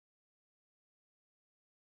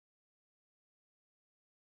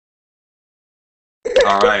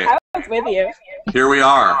All right. I was with you. Here we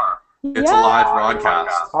are. It's a live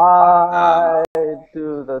broadcast. I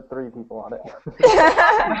do the 3 people on it.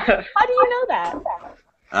 How do you know that?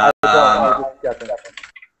 I just guessing.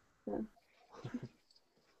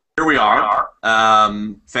 Here we are.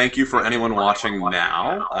 Thank you for anyone watching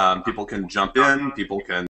now. People can jump in. People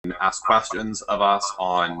can ask questions of us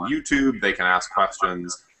on YouTube. They can ask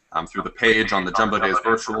questions through the page on the Jumbo Days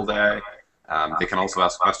Virtual Day. They can also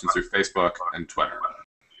ask questions through Facebook and Twitter.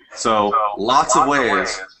 So lots of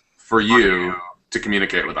ways for you to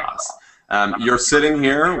communicate with us. You're sitting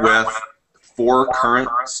here with 4 current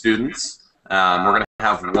students. We're going to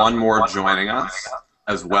have 1 more joining us,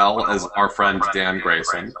 as well as our friend Dan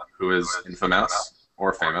Grayson, who is infamous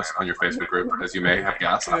or famous on your Facebook group, as you may have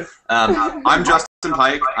guessed. I'm Justin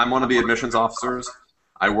Pike. I'm one of the admissions officers.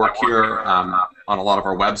 I work here on a lot of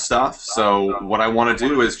our web stuff. So what I want to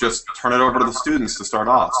do is just turn it over to the students to start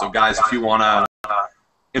off. So guys, if you want to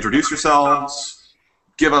introduce yourselves,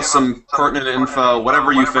 give us some pertinent info,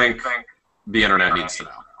 whatever you think the internet needs to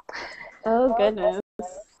know. Oh, goodness.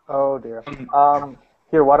 Oh dear.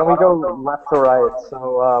 Here, why don't we go left to right?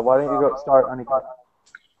 So why don't you go start, Aniket?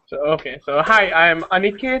 So hi, I'm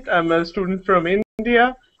Aniket. I'm a student from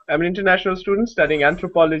India. I'm an international student studying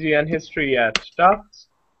anthropology and history at Tufts.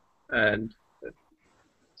 And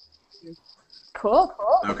Cool.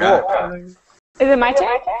 Okay. Is it my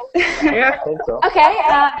turn? yeah. I think so. Okay,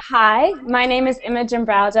 hi, my name is Imogen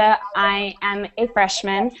Browder. I am a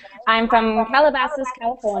freshman. I'm from Calabasas,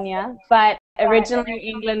 California, but originally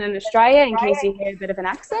England and Australia, in case you hear a bit of an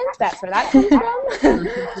accent, that's where that comes from.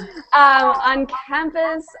 On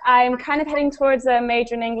campus, I'm kind of heading towards a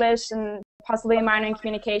major in English and possibly a minor in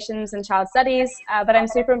communications and child studies, but I'm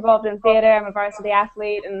super involved in theater. I'm a varsity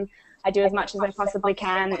athlete, and I do as much as I possibly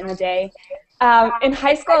can in a day. In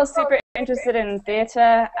high school, I was super interested in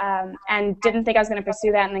theater and didn't think I was going to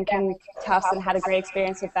pursue that, and then came to Tufts and had a great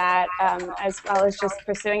experience with that, as well as just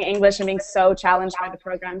pursuing English and being so challenged by the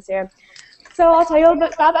programs here. So I'll tell you a little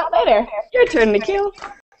bit about that later. Your turn, Nikhil.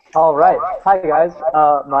 All right. Hi, guys.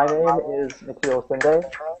 My name is Nikhil Sinde.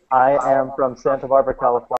 I am from Santa Barbara,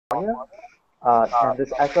 California. And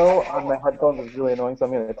this echo on my headphones is really annoying, so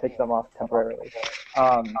I'm going to take them off temporarily.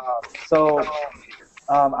 I'm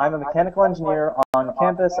a mechanical engineer on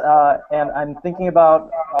campus, and I'm thinking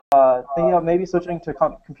about maybe switching to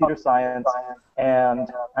computer science,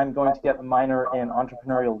 and I'm going to get a minor in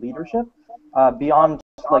entrepreneurial leadership. Beyond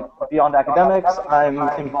academics, I'm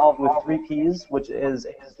involved with 3Ps, which is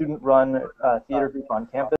a student-run theater group on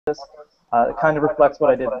campus. It kind of reflects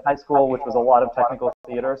what I did in high school, which was a lot of technical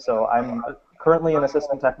theater. So I'm currently an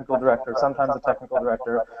assistant technical director, sometimes a technical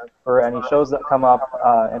director for any shows that come up,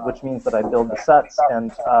 and which means that I build the sets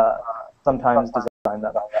and sometimes design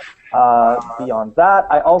them. Beyond that,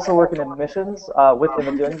 I also work in admissions with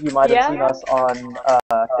Imogen. You might have seen us on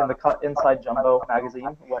in the Inside Jumbo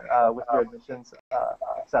magazine with your admissions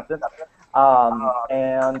acceptance.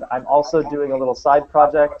 And I'm also doing a little side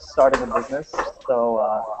project, starting a business. So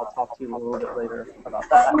I'll talk to you a little bit later about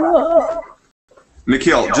that.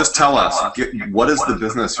 Nikhil, just tell us, what is the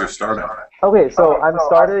business you're starting? Okay, so I'm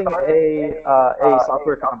starting a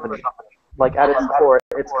software company. Like at its core,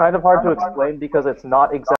 it's kind of hard to explain because it's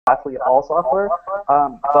not exactly all software,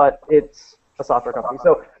 but it's a software company.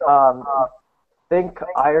 So think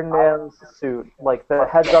Iron Man's suit, like the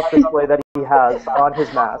heads-up display that he has on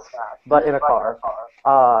his mask, but in a car.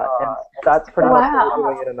 And that's pretty much what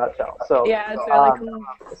we're doing in a nutshell. So Yeah, it's really cool.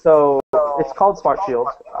 So it's called Smart Shield.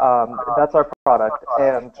 That's our product,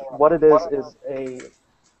 and what it is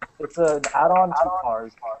it's an add-on to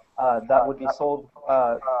cars that would be sold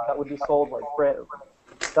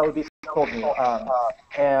new.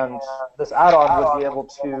 And this add-on would be able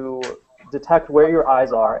to detect where your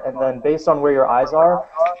eyes are, and then based on where your eyes are,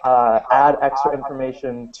 add extra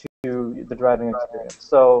information to the driving experience.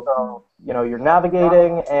 So, you know, you're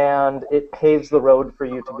navigating, and it paves the road for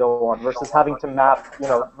you to go on, versus having to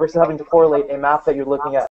versus having to correlate a map that you're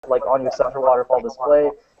looking at, like on your center waterfall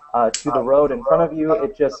display, to the road in front of you.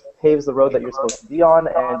 It just paves the road that you're supposed to be on,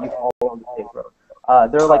 and you follow the paved road.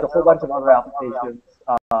 There are like a whole bunch of other applications,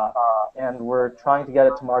 and we're trying to get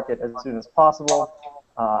it to market as soon as possible.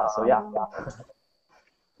 So yeah.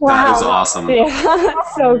 Wow. That is awesome. Yeah,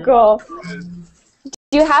 so cool.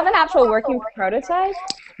 Do you have an actual working prototype?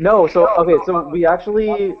 No, so we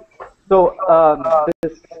actually,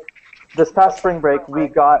 this past spring break, we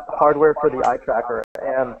got hardware for the eye tracker,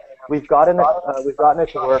 and we've gotten it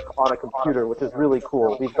to work on a computer, which is really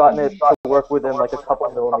cool. We've gotten it to work within like a couple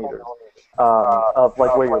millimeters of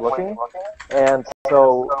like where you're looking, and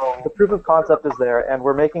so the proof of concept is there, and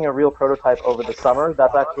we're making a real prototype over the summer.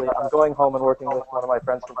 That's actually, I'm going home and working with one of my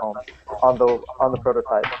friends from home on the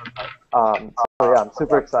prototype. So yeah, I'm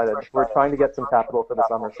super excited. We're trying to get some capital for the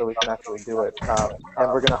summer so we can actually do it,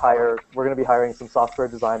 and we're gonna be hiring some software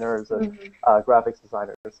designers and graphics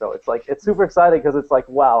designers. So it's super exciting because it's like,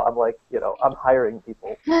 wow, I'm like, I'm hiring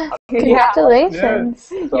people.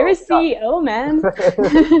 Congratulations! Yeah. You're a CEO, man.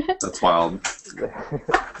 That's wild.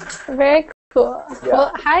 Very cool. Yeah.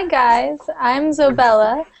 Well, hi guys. I'm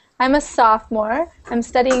Zobella. I'm a sophomore. I'm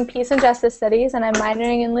studying Peace and Justice Studies, and I'm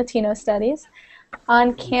minoring in Latino Studies.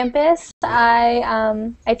 On campus,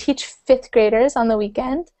 I teach fifth graders on the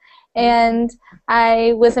weekend, and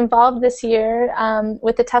I was involved this year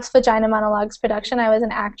with the Tufts Vagina Monologues production. I was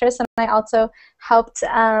an actress, and I also helped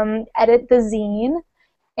edit the zine.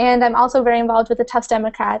 And I'm also very involved with the Tufts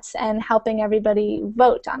Democrats and helping everybody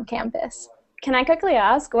vote on campus. Can I quickly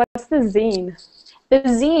ask, what's the zine? The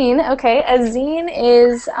zine, okay, a zine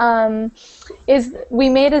is we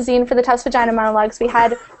made a zine for the Tufts Vagina Monologues. We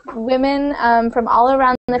had women from all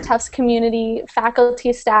around the Tufts community,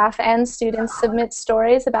 faculty, staff, and students submit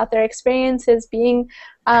stories about their experiences being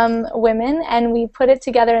women, and we put it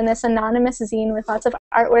together in this anonymous zine with lots of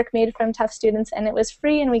artwork made from Tufts students, and it was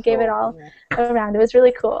free, and we gave it all around. It was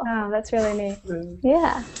really cool. Oh, that's really neat.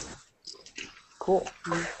 Yeah. Cool.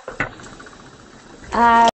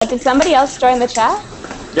 Did somebody else join the chat?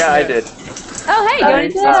 Yeah, I did. Oh, hey, Hi.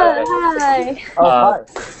 go ahead. Hi. Oh,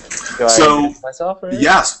 hi. Do I So, introduce myself? Or?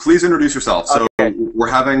 Yes, please introduce yourself. So Okay. we're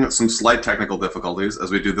having some slight technical difficulties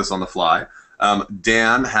as we do this on the fly.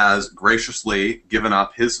 Dan has graciously given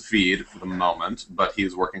up his feed for the moment, but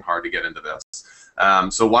he's working hard to get into this.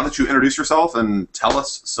 So why don't you introduce yourself and tell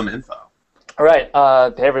us some info? All right.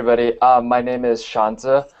 Hey, everybody. My name is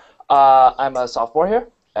Shanza. I'm a sophomore here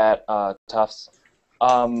at Tufts.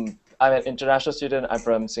 I'm an international student. I'm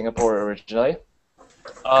from Singapore originally.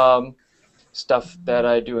 Stuff that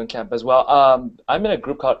I do in camp as well. I'm in a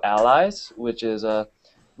group called Allies, which is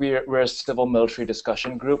we're a civil military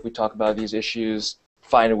discussion group. We talk about these issues,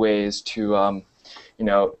 find ways to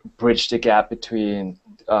bridge the gap between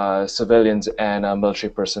civilians and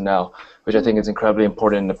military personnel, which I think is incredibly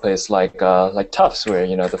important in a place like Tufts, where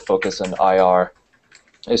the focus on IR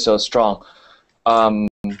is so strong.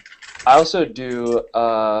 I also do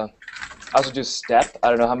STEP. I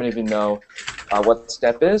don't know how many of you know what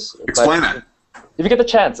STEP is. Explain but it. If you get the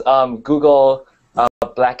chance, Google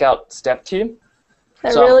Blackout STEP team.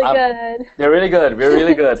 They're really good. They're really good. We're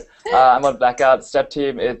really good. I'm on Blackout STEP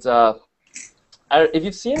team. It's if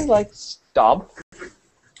you've seen like Stomp,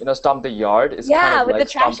 Stomp the Yard. It's Yeah, kind of with like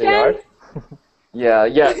the trash Stomp the can? Yard.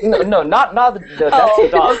 Yeah. No, not the that's the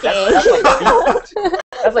dog. Okay. That's like Beats.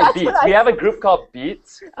 That's like Beats. We have a group called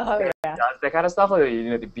Beats. Oh, yeah. Does that kind of stuff. Like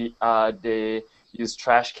they use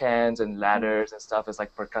trash cans and ladders and stuff as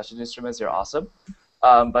like percussion instruments. They're awesome.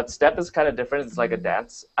 But Step is kind of different. It's like a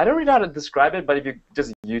dance. I don't really know how to describe it, but if you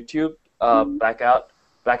just YouTube Blackout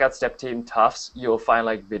Step Team Tufts, you'll find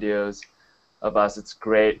like videos of us. It's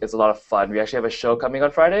great. It's a lot of fun. We actually have a show coming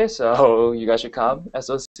on Friday, so you guys should come.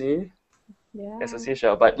 SOC. Yeah. SOC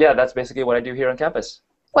show. But yeah, that's basically what I do here on campus.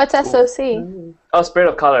 What's SOC? Oh, Spirit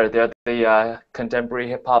of Color. They're the contemporary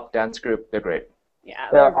hip hop dance group. They're great. Yeah,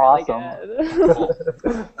 They're really awesome.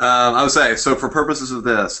 good. I would say, so for purposes of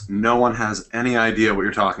this, no one has any idea what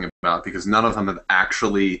you're talking about because none of them have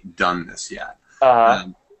actually done this yet.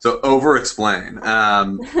 So over-explain.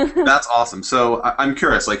 That's awesome. So I'm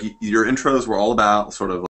curious, like your intros were all about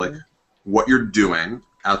sort of like what you're doing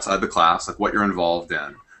outside the class, like what you're involved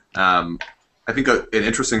in. I think an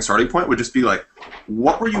interesting starting point would just be like,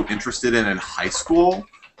 what were you interested in high school?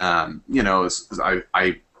 As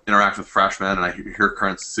I interact with freshmen and I hear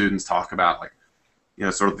current students talk about like,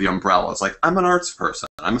 sort of the umbrellas. Like, I'm an arts person.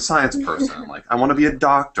 I'm a science person. Like, I want to be a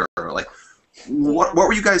doctor. Like, what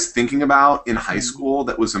were you guys thinking about in high school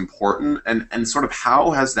that was important? And sort of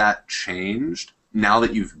how has that changed now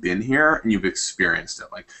that you've been here and you've experienced it?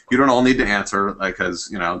 Like, you don't all need to answer, like, because,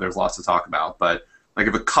 there's lots to talk about. But, like,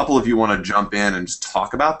 if a couple of you want to jump in and just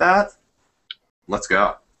talk about that, let's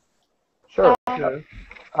go. Sure.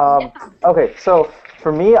 Okay, so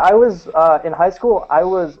for me, I was in high school.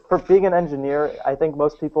 For being an engineer, I think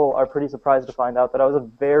most people are pretty surprised to find out that I was a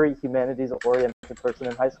very humanities-oriented person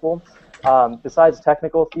in high school. Besides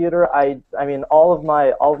technical theater, I mean, all of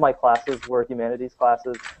my classes were humanities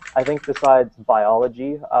classes. I think besides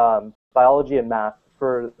biology and math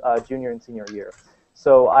for junior and senior year.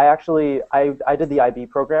 So I did the IB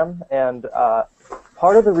program, and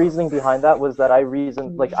part of the reasoning behind that was that I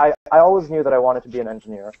always knew that I wanted to be an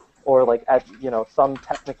engineer, or like at some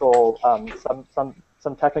technical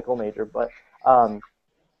some technical major, but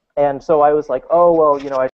and so I was like, oh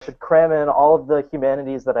well, I should cram in all of the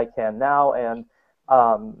humanities that I can now, and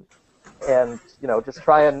just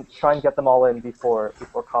try and get them all in before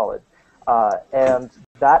college. And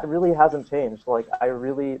that really hasn't changed. Like I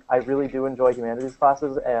really do enjoy humanities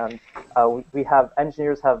classes, and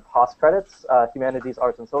engineers have HOS credits, humanities,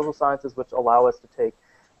 arts, and social sciences, which allow us to take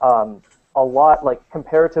a lot, like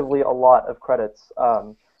comparatively a lot of credits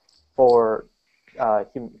for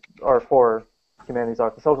humanities,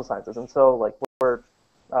 arts, and social sciences. And so like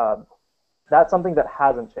that's something that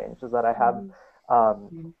hasn't changed, is that I have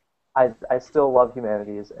I still love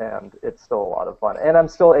humanities, and it's still a lot of fun, and I'm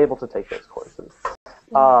still able to take those courses.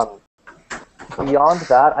 Beyond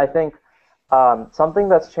that, I think something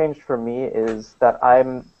that's changed for me is that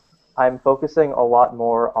I'm focusing a lot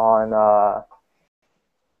more on.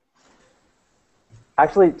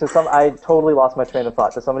 Actually, I totally lost my train of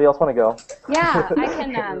thought. Does somebody else want to go? Yeah, I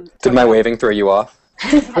can. Did my waving throw you off?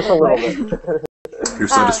 Just a little bit. You're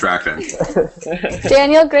so distracting.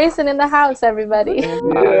 Daniel Grayson in the house, everybody.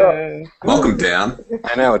 Welcome, Dan.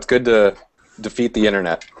 I know, it's good to defeat the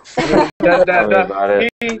internet.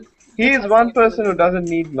 He's one person who doesn't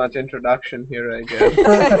need much introduction here, I guess.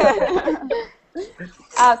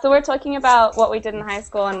 So we're talking about what we did in high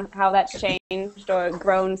school and how that's changed or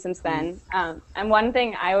grown since then. And one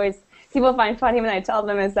thing people find funny when I tell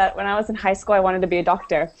them is that when I was in high school, I wanted to be a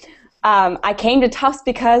doctor. I came to Tufts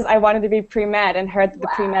because I wanted to be pre-med and heard that the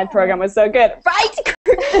pre-med program was so good. Right?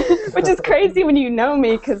 Which is crazy when you know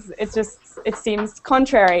me, because it seems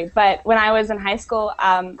contrary. But when I was in high school,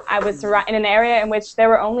 I was in an area in which there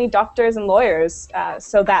were only doctors and lawyers.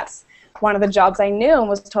 So that's one of the jobs I knew and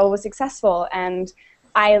was told was successful. And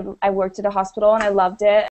I worked at a hospital and I loved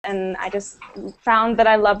it. And I just found that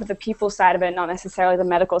I loved the people side of it, not necessarily the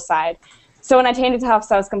medical side. So when I came to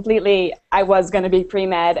Tufts, I was going to be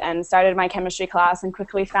pre-med, and started my chemistry class and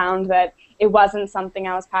quickly found that it wasn't something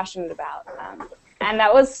I was passionate about. And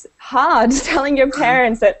that was hard, telling your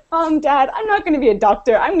parents that, Dad, I'm not going to be a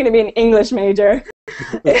doctor, I'm going to be an English major.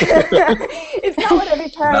 It's not what every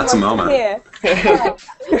parent wants to hear.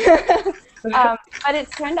 But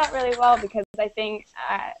it's turned out really well, because I think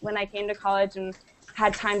when I came to college and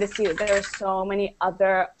had time to see that there are so many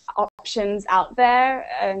other options out there,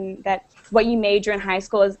 and that what you major in high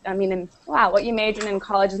school is, what you major in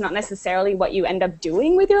college is not necessarily what you end up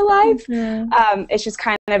doing with your life. Mm-hmm. It's just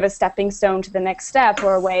kind of a stepping stone to the next step,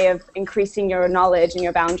 or a way of increasing your knowledge and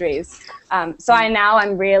your boundaries. So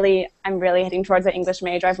I'm really heading towards an English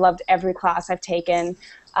major. I've loved every class I've taken.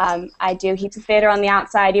 I do heaps of theater on the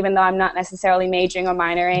outside, even though I'm not necessarily majoring or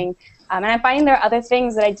minoring. And I'm finding there are other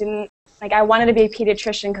things that I didn't. Like, I wanted to be a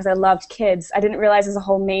pediatrician because I loved kids. I didn't realize there's a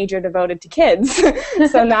whole major devoted to kids.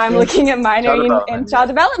 So now I'm looking at minoring in child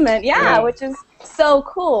development, which is so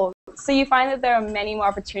cool. So you find that there are many more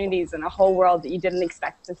opportunities in a whole world that you didn't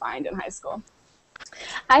expect to find in high school.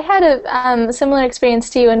 I had a similar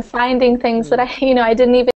experience to you in finding things that I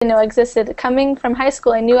didn't even know existed. Coming from high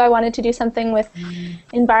school, I knew I wanted to do something with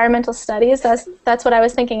environmental studies. That's what I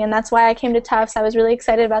was thinking, and that's why I came to Tufts. I was really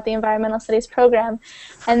excited about the environmental studies program.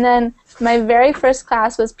 And then my very first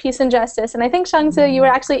class was Peace and Justice, and I think, Shangzu, you were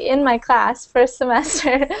actually in my class first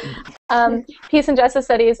semester, Peace and Justice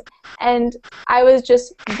Studies, and I was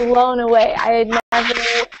just blown away. I had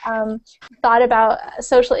never thought about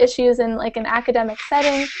social issues in like an academic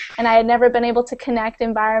setting, and I had never been able to connect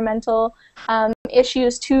environmental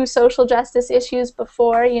issues to social justice issues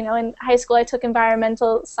before. In high school I took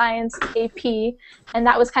environmental science AP, and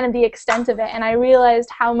that was kind of the extent of it, and I realized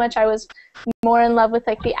how much I was more in love with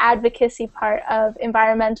like the advocacy part of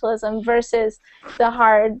environmentalism versus the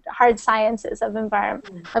hard sciences of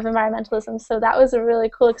environmentalism. So that was a really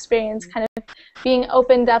cool experience, kind of being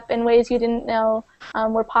opened up in ways you didn't know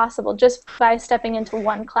were possible just by stepping into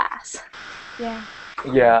one class.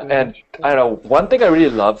 Yeah, and I don't know, one thing I really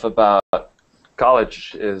love about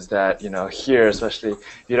college is that, here especially,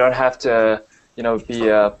 you don't have to, be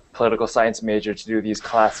a political science major to do these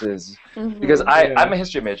classes. Mm-hmm. Because I'm a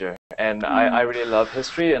history major, and I really love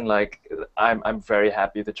history, and I'm very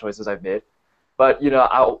happy with the choices I've made. But,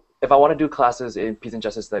 if I want to do classes in peace and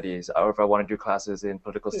justice studies, or if I want to do classes in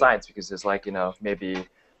political science, because there's maybe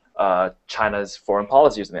China's foreign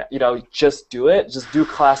policy or something, just do it. Just do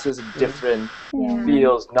classes in different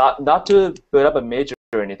fields, not to build up a major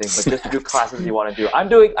or anything, but just to do classes you want to do. I'm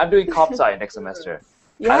doing comp sci next semester.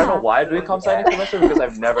 I don't know why I'm doing comp sci next semester, because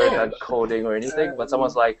I've never done coding or anything, but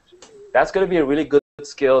someone's like, that's going to be a really good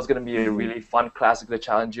skill, it's going to be a really fun class, it's going to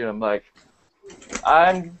challenge you, and I'm like,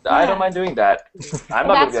 I don't mind doing that. I'm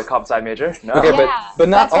not going to be a comp sci major. No. Okay, Yeah, but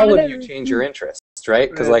not that's one all of of you the- change your interests, right?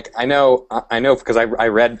 Because like I know because I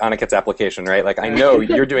read Aniket's application, right? Like I know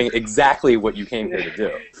you're doing exactly what you came here to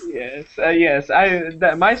do. Yes.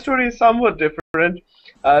 My story is somewhat different.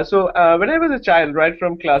 When I was a child, right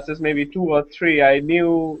from classes maybe 2 or 3, I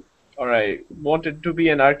knew or I wanted to be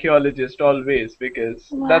an archaeologist always because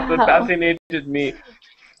that's what Wow. fascinated me,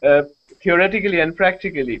 theoretically and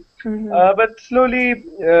practically. But slowly,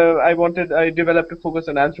 I developed a focus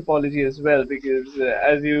on anthropology as well because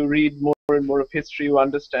as you read more and more of history, you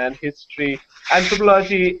understand history.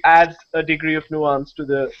 Anthropology adds a degree of nuance to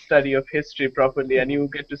the study of history properly, and you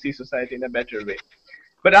get to see society in a better way.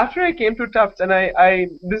 But after I came to Tufts, and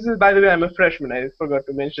this is, by the way, I'm a freshman. I forgot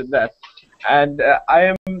to mention that. And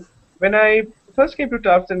when I first came to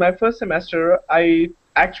Tufts in my first semester, I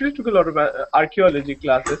actually took a lot of archaeology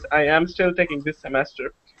classes. I am still taking this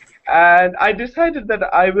semester. And I decided that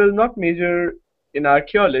I will not major in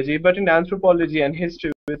archaeology, but in anthropology and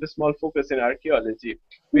history with a small focus in archaeology.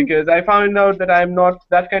 Because I found out that I'm not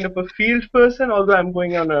that kind of a field person, although I'm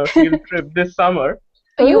going on a field trip this summer.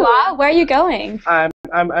 You are? Where are you going?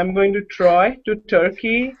 I'm going to Troy, to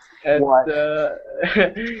Turkey. What? Are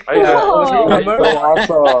you, Summer. So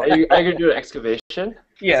awesome. are you going to do an excavation?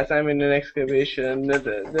 Yes, I'm in an excavation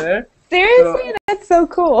there. Seriously? That's so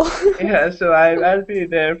cool. Yeah, so I'll be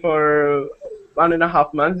there for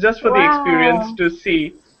 1.5 months just for the experience to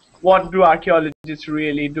see what do archaeologists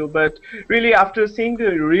really do. But really, after seeing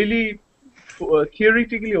the really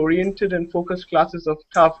theoretically oriented and focused classes of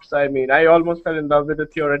Tufts, I mean, I almost fell in love with the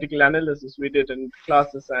theoretical analysis we did in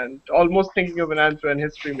classes and almost thinking of an anthro and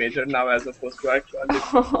history major now as opposed to archaeology.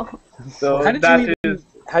 So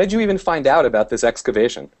How did you even find out about this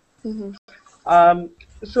excavation?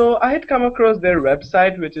 So I had come across their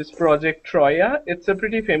website, which is Project Troya. It's a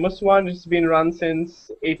pretty famous one. It's been run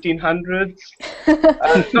since 1800s.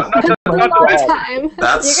 Not the Time.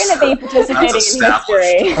 You're going to be participating in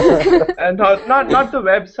history. and not the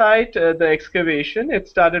website, the excavation. It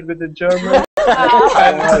started with the German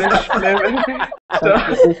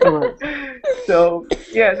so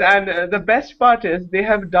yes, and the best part is they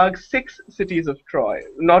have dug 6 cities of Troy,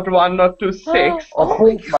 not 1, not 2, 6. Oh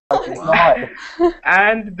my god.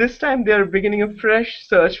 And this time they're beginning a fresh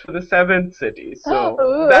search for the 7th city. So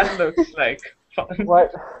Oh. that looks like fun.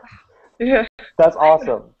 What? Yeah. That's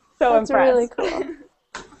awesome. So That's impressed. really cool.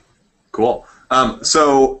 Cool.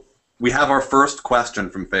 So we have our first question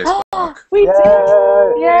from Facebook. We did.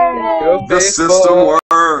 Yay! The system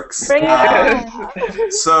works. Bring it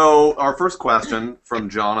on. So our first question from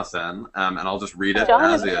Jonathan, and I'll just read it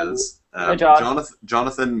as is. Hi, John.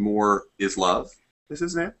 Jonathan Moore is love. Is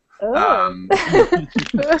his name? Oh.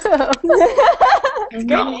 It's a great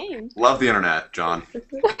name. Love the internet, John.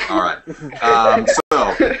 All right.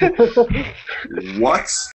 So,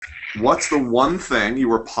 what's the one thing you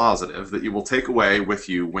were positive that you will take away with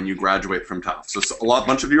you when you graduate from Tufts? So a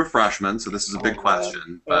bunch of you are freshmen, so this is a big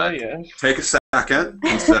question. But yes. take a second,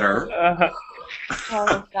 consider.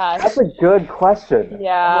 Oh, gosh. That's a good question.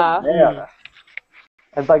 Yeah. Yeah.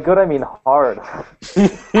 And by good, I mean hard.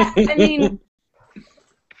 I mean,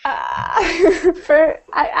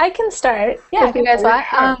 I can start. Yeah, if you guys want.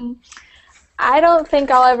 sure. I don't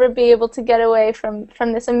think I'll ever be able to get away from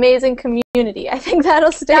this amazing community. I think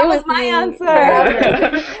that'll stay That was with my me answer.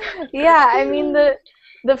 forever. Yeah, I mean the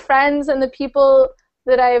friends and the people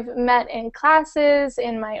that I've met in classes,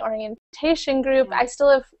 in my orientation group. I still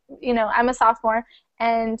have, I'm a sophomore,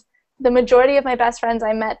 and the majority of my best friends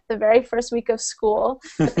I met the very first week of school.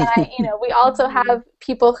 But then we also have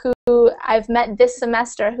people who I've met this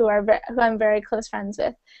semester who I'm very close friends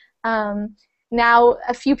with. Now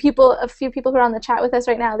a few people who are on the chat with us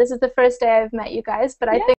right now. This is the first day I've met you guys, but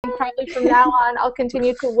I think probably from now on I'll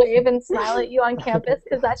continue to wave and smile at you on campus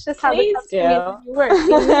because that's just how the community works.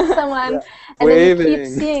 You meet someone and then you keep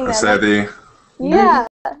seeing them. Yeah,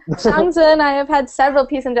 Shangza and I have had several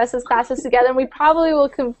peace and justice classes together, and we probably will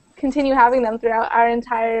continue having them throughout our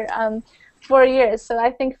entire 4 years. So I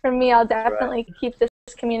think for me, I'll definitely keep this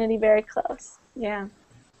community very close. Yeah.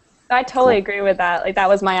 I totally agree with that. Like, that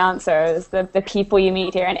was my answer, is the people you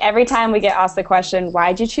meet here. And every time we get asked the question,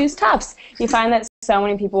 why'd you choose Tufts? You find that so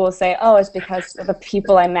many people will say, oh, it's because of the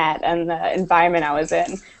people I met and the environment I was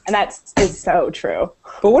in. And that's so true.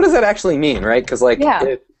 But what does that actually mean, right? Because,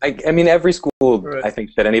 I mean, every school, I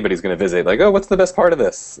think, that anybody's going to visit, like, oh, what's the best part of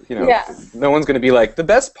this? No one's going to be like, the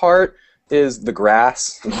best part is the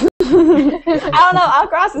grass. I don't know.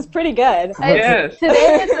 Alcross is pretty good. Yes.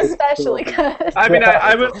 Today it's especially good. I mean,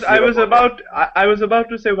 I was about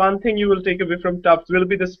to say one thing you will take away from Tufts will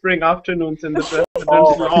be the spring afternoons in the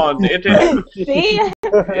president's lawn. It is. See?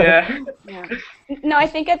 Yeah. Yeah. No, I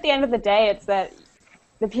think at the end of the day, it's that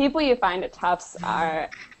the people you find at Tufts are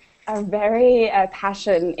very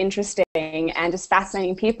passionate, interesting, and just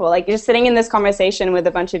fascinating people. Like, you're sitting in this conversation with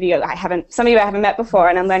a bunch of you. Some of you I haven't met before,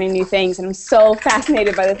 and I'm learning new things, and I'm so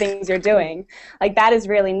fascinated by the things you're doing. Like, that is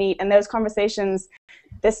really neat. And those conversations,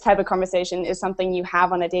 this type of conversation is something you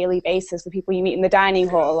have on a daily basis with people you meet in the dining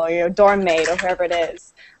hall or your dorm mate or whoever it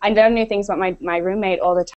is. I learn new things about my roommate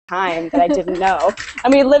all the time that I didn't know.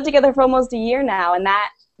 And we lived together for almost a year now, and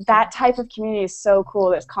that type of community is so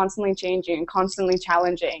cool. It's constantly changing and constantly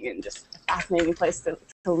challenging and just a fascinating place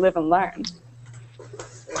to live and learn.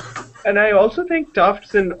 And I also think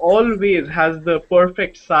Tufts in all ways has the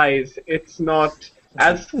perfect size. It's not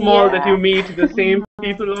as small that you meet the same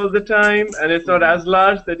people all the time, and it's not as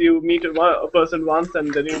large that you meet a person once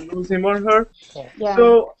and then you lose him or her. Yeah.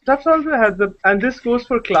 So Tufts also has and this goes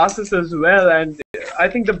for classes as well, and I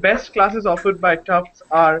think the best classes offered by Tufts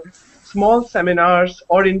are small seminars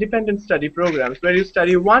or independent study programs where you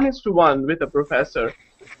study 1:1 with a professor.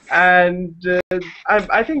 And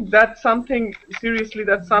I think that's something, seriously,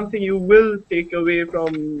 that's something you will take away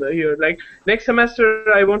from here. Like, next semester,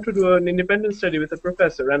 I want to do an independent study with a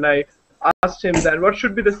professor, and I asked him that, what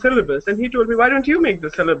should be the syllabus? And he told me, why don't you make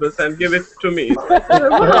the syllabus and give it to me? So I said,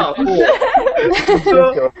 wow.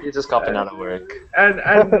 So, You just copied out of work. and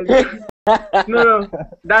no,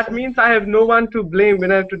 that means I have no one to blame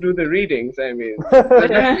when I have to do the readings. I mean,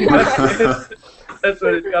 that's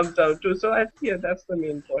what it comes down to. So that's the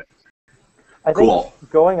main point. I think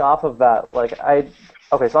going off of that, like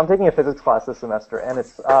so I'm taking a physics class this semester, and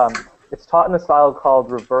it's taught in a style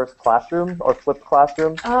called reverse classroom or flipped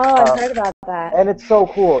classroom. Oh, I've heard about that. And it's so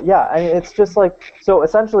cool. Yeah, I mean, it's just like, so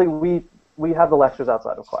essentially we have the lectures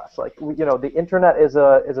outside of class. Like, the internet is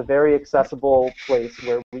a very accessible place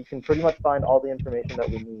where we can pretty much find all the information that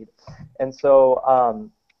we need. And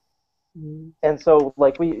so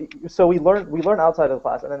like we learn outside of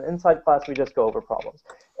class, and then inside class we just go over problems.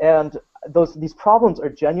 And these problems are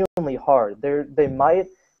genuinely hard. They might,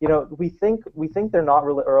 we think they're not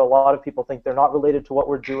really, or a lot of people think they're not related to what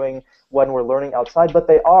we're doing when we're learning outside, but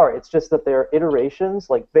they are. It's just that they're iterations,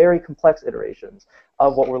 like very complex iterations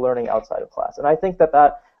of what we're learning outside of class. And I think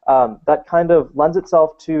that kind of lends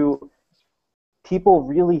itself to people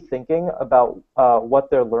really thinking about what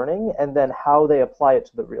they're learning and then how they apply it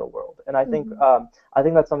to the real world. And I think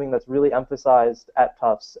that's something that's really emphasized at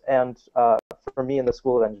Tufts and for me in the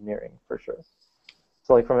School of Engineering for sure.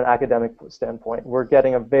 So like from an academic standpoint, we're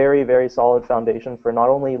getting a very, very solid foundation for not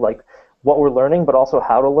only like what we're learning, but also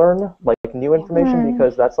how to learn like new information,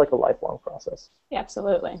 because that's like a lifelong process. Yeah,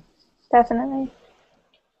 absolutely. Definitely.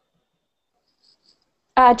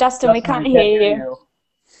 Justin, we can't hear you.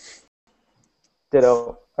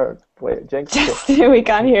 Ditto. Or wait, Jinx. Justin, we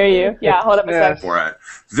can't hear you. Yeah, hold up a sec. For it.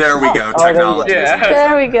 There we go. Technology.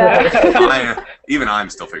 There we go. Even I'm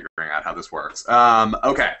still figuring out how this works.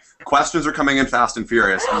 Okay. Questions are coming in fast and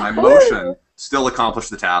furious, and my motion still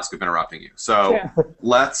accomplished the task of interrupting you. So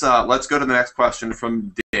let's go to the next question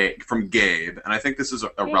from Gabe, and I think this is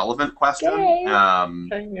a relevant question.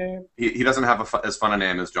 He doesn't have as fun a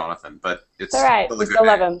name as Jonathan, but it's all right. still a good still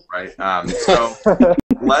name, love him. right? So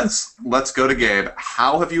let's go to Gabe.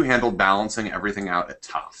 How have you handled balancing everything out at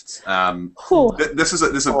Tufts? This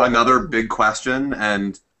is another big question,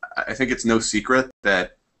 and I think it's no secret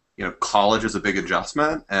that college is a big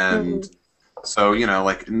adjustment, and so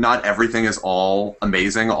like not everything is all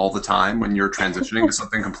amazing all the time when you're transitioning to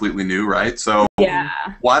something completely new, right? So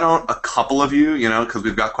why don't a couple of you, because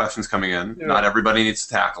we've got questions coming in, not everybody needs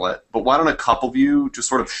to tackle it, but why don't a couple of you just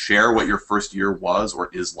sort of share what your first year was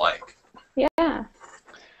or is like? Yeah.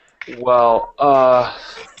 Well,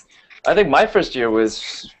 I think my first year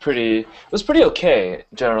was pretty okay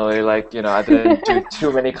generally. Like I didn't do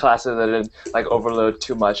too many classes. I didn't like overload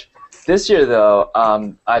too much. This year though,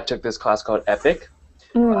 I took this class called Epic.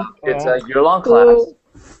 It's a year-long class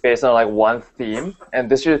based on like one theme, and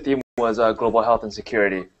this year's theme was global health and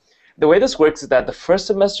security. The way this works is that the first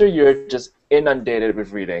semester you're just inundated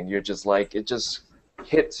with reading. You're just like it just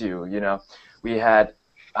hits you. We had,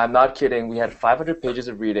 I'm not kidding, we had 500 pages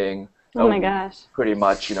of reading. Oh my gosh. Pretty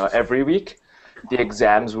much, every week. The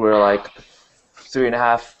exams were like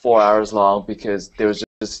 3.5, 4 hours long because there was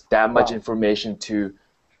just that much information to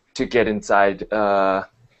get inside your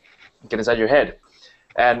head.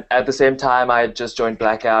 And at the same time, I just joined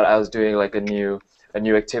Blackout. I was doing like a new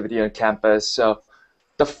activity on campus. So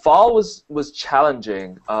the fall was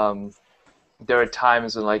challenging. There were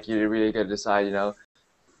times when like you really got to decide, you know,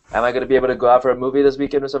 am I going to be able to go out for a movie this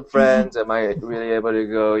weekend with some friends? Am I really able to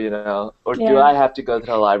go, you know, or do I have to go to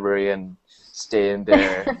the library and stay in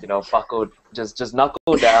there, you know, just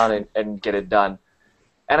knuckle down and get it done?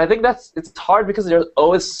 And I think it's hard because there's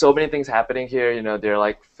always so many things happening here. You know, there are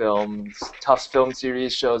like films, Tufts film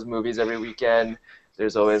series shows movies every weekend.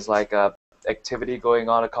 There's always like a activity going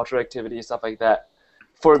on, a cultural activity, stuff like that.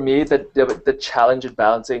 For me, the challenge in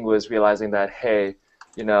balancing was realizing that, hey,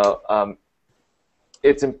 you know,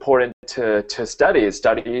 it's important to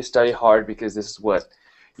study hard because this is what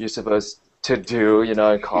you're supposed to do, you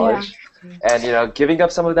know, in college. And, you know, giving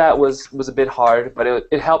up some of that was a bit hard, but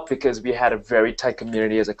it helped because we had a very tight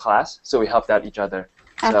community as a class, so we helped out each other.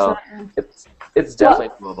 Absolutely. So it's definitely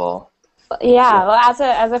doable. Yeah, well,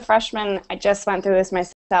 as a freshman, I just went through this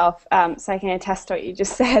myself, so I can attest to what you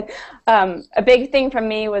just said. A big thing for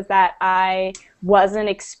me was that I wasn't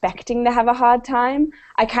expecting to have a hard time.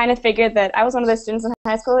 I kind of figured that I was one of those students in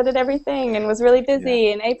high school that did everything and was really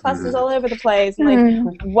busy and A+s all over the place, and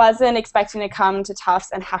like wasn't expecting to come to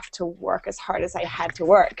Tufts and have to work as hard as I had to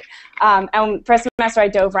work. And first semester, I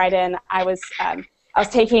dove right in. I was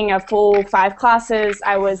taking a full 5 classes.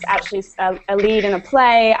 I was actually a lead in a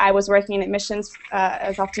play. I was working in admissions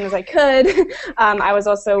as often as I could. I was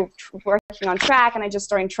also working on track, and I just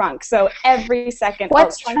joined Trunk. So every second.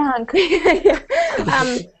 What's Trunk?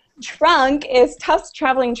 Trunk is Tufts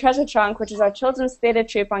Traveling Treasure Trunk, which is our children's theater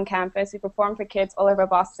troupe on campus. We perform for kids all over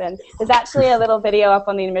Boston. There's actually a little video up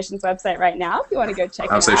on the admissions website right now if you want to go check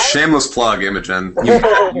it out. I would say shameless plug, Imogen.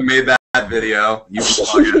 You made that video. You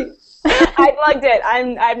plug it. I plugged it.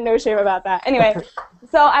 I have no shame about that. Anyway,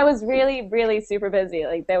 so I was really, really super busy.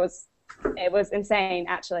 Like it was insane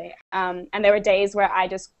actually. And there were days where I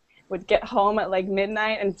just would get home at like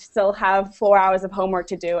midnight and still have 4 hours of homework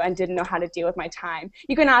to do and didn't know how to deal with my time.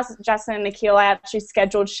 You can ask Justin and Nikhil. I actually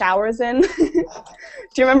scheduled showers in. Do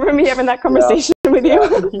you remember me having that conversation with you?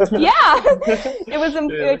 Yeah. It was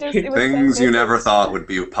things you never thought would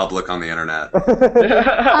be public on the internet.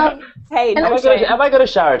 Hey, no shame. Am I going to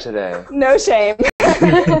shower today? No shame.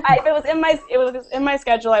 It was in my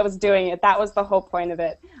schedule. I was doing it. That was the whole point of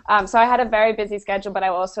it. So I had a very busy schedule, but I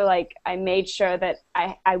also I made sure that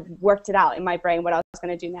I worked it out in my brain what I was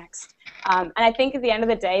going to do next. And I think at the end of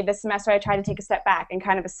the day, this semester I tried to take a step back and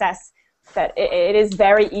kind of assess that it is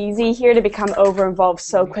very easy here to become over-involved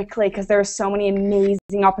so quickly because there are so many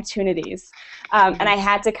amazing opportunities. And I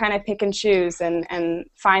had to kind of pick and choose and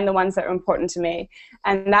find the ones that were important to me.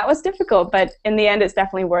 And that was difficult, but in the end it's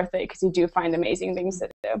definitely worth it because you do find amazing things to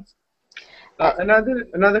do.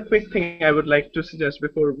 Another quick thing I would like to suggest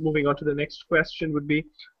before moving on to the next question would be,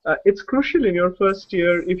 it's crucial in your first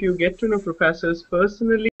year if you get to know professors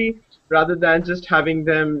personally rather than just having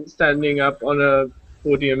them standing up on a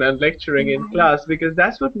podium and lecturing in class, because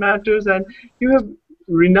that's what matters. And you have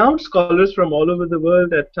renowned scholars from all over the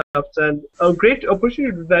world at Tufts, and a great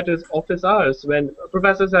opportunity to that is office hours, when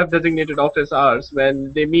professors have designated office hours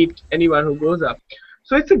when they meet anyone who goes up.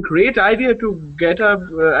 So it's a great idea to get up,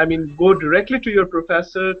 go directly to your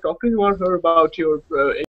professor, talk to him or her about your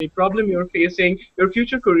any problem you're facing, your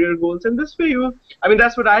future career goals, and this way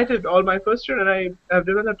that's what I did all my first year, and I have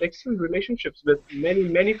developed excellent relationships with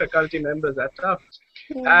many faculty members at Tufts.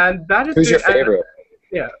 And that is Who's your favorite?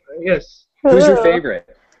 Yes. Who's your favorite?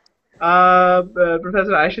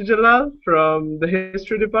 Professor Aisha Jalal from the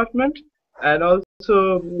history department, and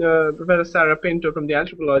also Professor Sarah Pinto from the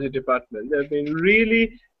anthropology department. They've been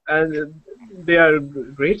really, and they are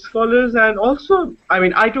great scholars. And also,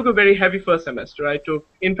 I took a very heavy first semester. I took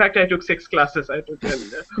 6 classes. I took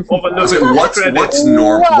and overloaded.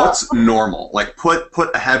 What's normal? Like put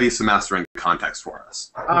a heavy semester in context for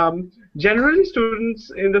us. Generally,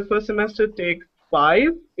 students in the first semester take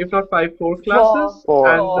 5, if not 4 classes. Four.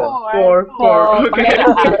 Okay.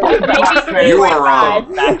 You are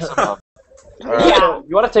wrong. Maximum. Yeah.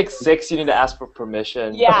 You want to take 6, you need to ask for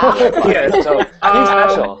permission. Yeah. Yes. So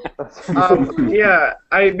special.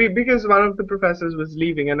 Because one of the professors was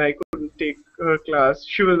leaving and I couldn't take her class.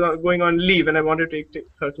 She was going on leave and I wanted to take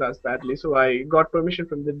her class badly, so I got permission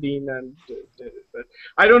from the dean, and but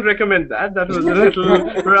I don't recommend that. That was a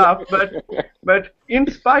little rough, but in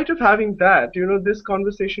spite of having that, this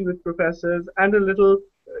conversation with professors and a little,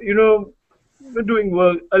 doing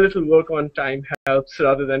a little work on time helps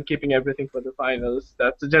rather than keeping everything for the finals.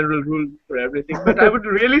 That's a general rule for everything. But I would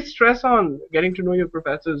really stress on getting to know your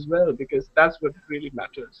professors well, because that's what really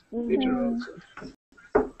matters later on.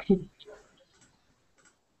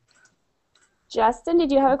 Justin,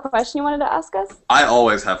 did you have a question you wanted to ask us? I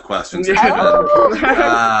always have questions.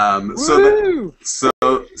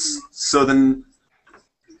 So then.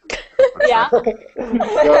 Yeah.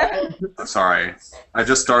 Sorry, I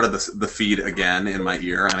just started the feed again in my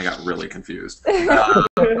ear, and I got really confused.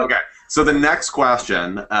 Okay, so the next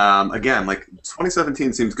question, again, like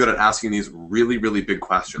 2017 seems good at asking these really, really big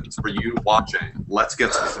questions. For you watching, let's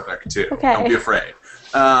get specific too. Okay. Don't be afraid.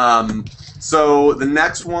 So the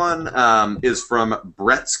next one is from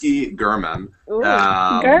Bretsky Gurman.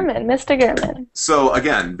 Gurman, Mr. Gurman. So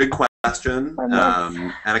again, big question.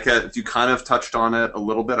 Annika, you kind of touched on it a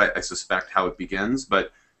little bit, I suspect, how it begins,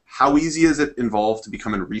 but how easy is it involved to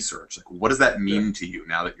become in research? Like, what does that mean to you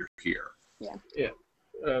now that you're here? Yeah.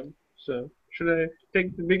 So should I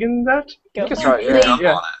begin that? You can start, yeah.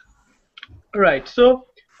 Yeah. Right. So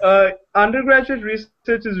undergraduate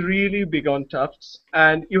research is really big on Tufts,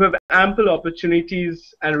 and you have ample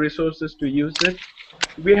opportunities and resources to use it.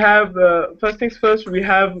 We have, first things first, we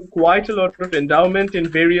have quite a lot of endowment in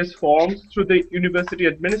various forms through the university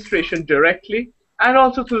administration directly, and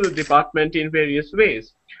also through the department in various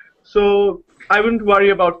ways. So I wouldn't worry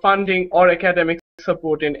about funding or academic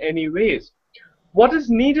support in any ways. What is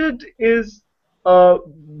needed is a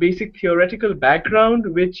basic theoretical background,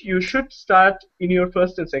 which you should start in your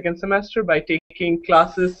first and second semester by taking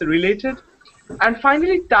classes related, and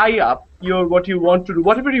finally tie up what you want to do,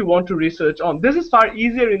 whatever you want to research on. This is far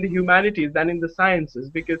easier in the humanities than in the sciences,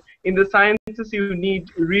 because in the sciences you need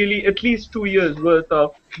really at least 2 years worth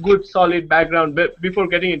of good solid background before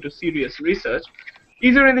getting into serious research.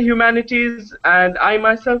 Easier in the humanities, and I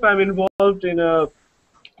myself am involved in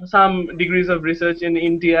some degrees of research in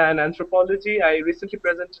India and anthropology. I recently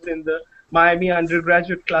presented in the Miami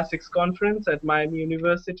Undergraduate Classics Conference at Miami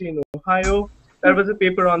University in Ohio. There was a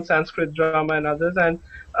paper on Sanskrit drama and others. And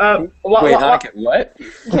wait, Annika, what?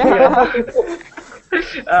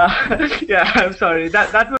 Yeah, I'm sorry.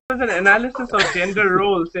 That was an analysis of gender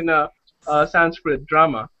roles in a Sanskrit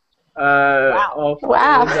drama of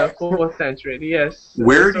the 4th century. Yes.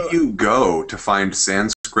 Where do you go to find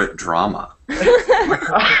Sanskrit drama?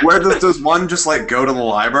 Where does one just like go to the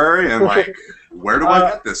library and like, where do I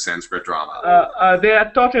get this Sanskrit drama? They are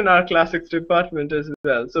taught in our classics department as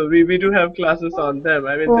well, so we do have classes on them.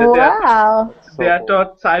 I mean, they are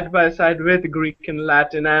taught side by side with Greek and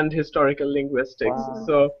Latin and historical linguistics. Wow.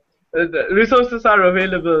 So the resources are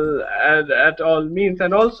available at all means,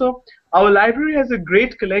 and also our library has a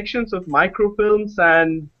great collections of microfilms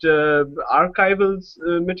and archival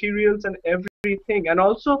materials and everything. And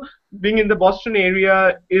also, being in the Boston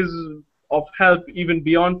area is of help even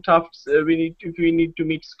beyond Tufts. If we need to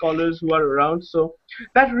meet scholars who are around, so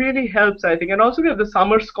that really helps, I think. And also we have the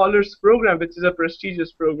Summer Scholars Program, which is a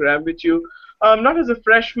prestigious program, which you not as a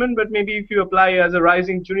freshman, but maybe if you apply as a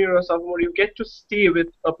rising junior or sophomore, you get to stay with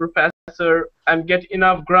a professor and get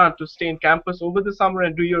enough grant to stay in campus over the summer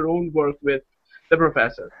and do your own work with the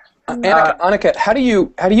professor. Annika, how do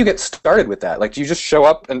you get started with that? Like, do you just show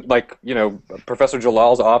up and, like, you know, Professor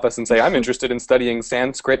Jalal's office and say, "I'm interested in studying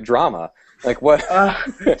Sanskrit drama"? Like, what? How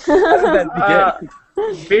does that begin?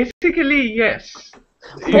 Basically, yes.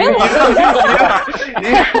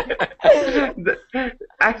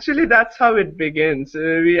 Actually, that's how it begins.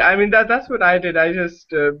 I mean, that's what I did. I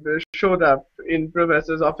just showed up in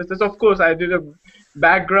professors' offices. Of course, I did a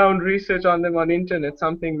background research on them on internet,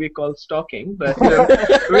 something we call stalking. But that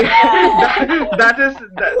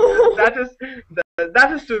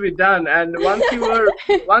is to be done. And once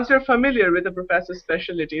you're familiar with the professor's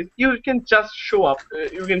specialties, you can just show up.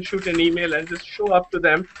 You can shoot an email and just show up to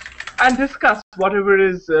them and discuss whatever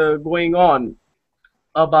is going on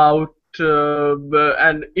about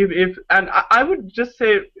and I would just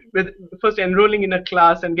say, with first enrolling in a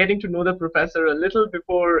class and getting to know the professor a little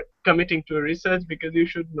before committing to a research, because you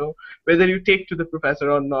should know whether you take to the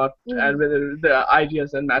professor or not, and whether the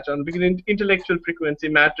ideas and match on, because intellectual frequency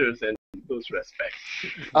matters in those respects.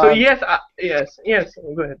 So yes,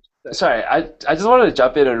 go ahead. Sorry, I just wanted to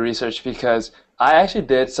jump into research because I actually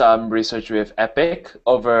did some research with Epic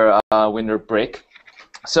over winter break.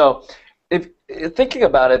 So if thinking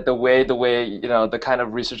about it, the way you know, the kind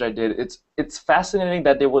of research I did, it's fascinating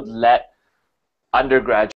that they would let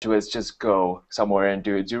undergraduates just go somewhere and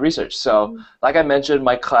do research. So like I mentioned,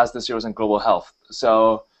 my class this year was in global health.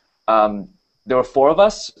 So there were 4 of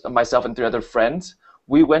us, myself and 3 other friends.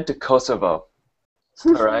 We went to Kosovo.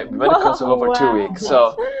 All right, we went to Kosovo for 2 weeks.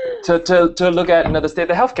 So to look at, you know, the state of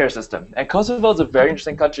the healthcare system. And Kosovo is a very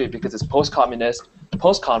interesting country because it's post-communist,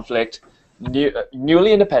 post-conflict,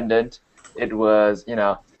 newly independent. It was, you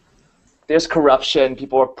know, there's corruption,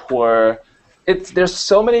 people are poor. There's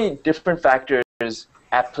so many different factors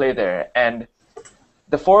at play there. And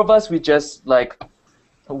the 4 of us, we just like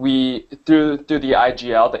we through the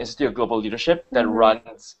IGL, the Institute of Global Leadership, that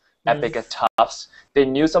runs EPIC at Tufts, they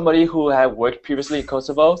knew somebody who had worked previously in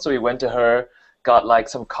Kosovo, so we went to her, got like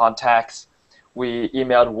some contacts. We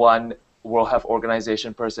emailed one World Health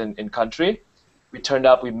Organization person in country. We turned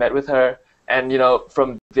up, we met with her, and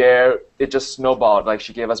from there it just snowballed. Like,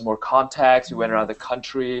 she gave us more contacts. We went around the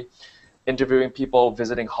country, interviewing people,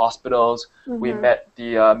 visiting hospitals. We met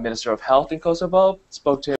the Minister of Health in Kosovo,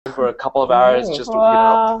 spoke to him for a couple of hours, just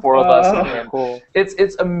four of us. And Cool.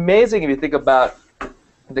 it's amazing if you think about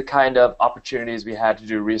the kind of opportunities we had to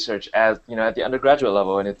do research at the undergraduate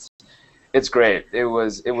level, and it's great. It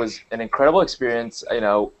was an incredible experience.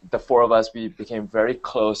 The four of us, we became very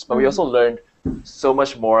close, but we also learned so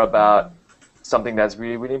much more about something that's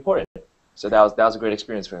really, really important. So that was a great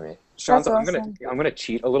experience for me. Sean, That's I'm gonna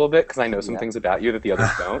cheat a little bit because I know some things about you that the others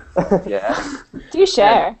don't. Yeah. Do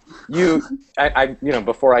share.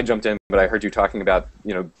 Before I jumped in, but I heard you talking about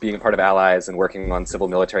being a part of allies and working on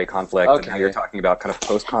civil-military conflict, and now you're talking about kind of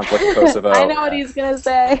post-conflict Kosovo. I know what he's gonna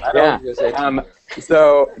say. I know what you're gonna say.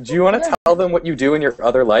 So, do you want to tell them what you do in your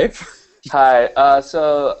other life? Hi.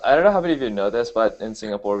 So I don't know how many of you know this, but in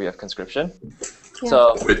Singapore we have conscription. Yeah.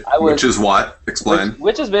 So Which is what? Explain.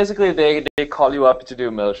 Which is basically they call you up to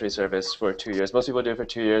do military service for 2 years. Most people do it for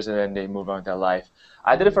 2 years and then they move on with their life.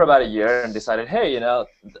 I did it for about a year and decided, hey,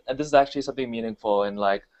 this is actually something meaningful, and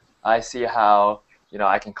like I see how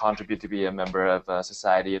I can contribute to be a member of a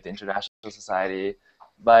society, of the international society,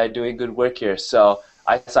 by doing good work here. So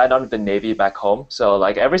I signed on with the Navy back home. So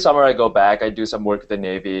like every summer I go back, I do some work with the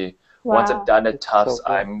Navy. Wow. Once I'm done at Tufts, So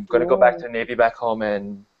cool. I'm gonna go back to the Navy back home,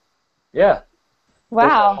 and yeah.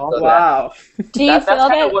 Wow. So Wow. Do you that's feel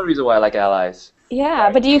kind of that? one reason why I like allies. Yeah,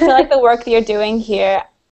 but do you feel like the work that you're doing here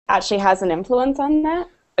actually has an influence on that?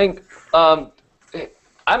 I think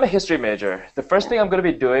I'm a history major. The first thing I'm going to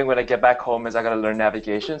be doing when I get back home is I got to learn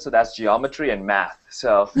navigation, so that's geometry and math.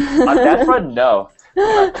 So on that front, no.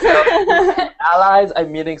 So, allies,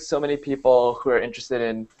 I'm meeting so many people who are interested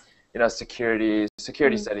in, security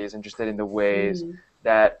studies, interested in the ways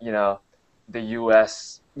that, the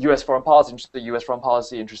U.S. foreign policy, interested in U.S. foreign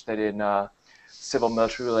policy, interested in civil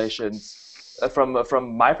military relations.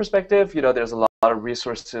 From my perspective, there's a lot of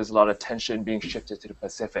resources, a lot of attention being shifted to the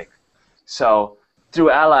Pacific. So through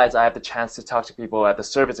allies, I have the chance to talk to people at the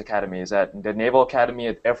service academies, at the Naval Academy,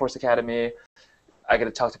 at the Air Force Academy. I get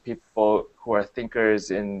to talk to people who are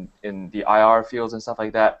thinkers in the IR fields and stuff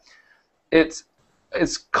like that. It's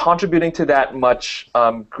contributing to that much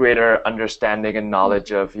greater understanding and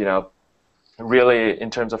knowledge of, really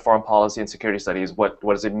in terms of foreign policy and security studies, what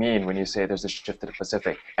does it mean when you say there's a shift to the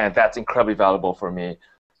Pacific? And that's incredibly valuable for me,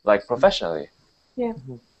 like professionally. Yeah.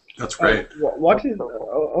 That's great. What is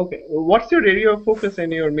okay? What's your area of focus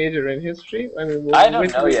in your major in history? I mean, I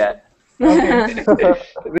don't know yet. Okay.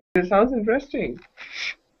 It sounds interesting.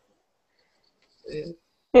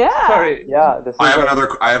 Yeah. Sorry. Yeah, this is I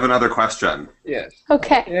have another question. Yes.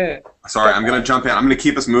 Okay. Yeah. Sorry, I'm gonna jump in. I'm gonna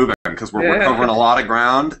keep us moving because we're covering a lot of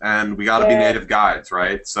ground, and we got to be native guides,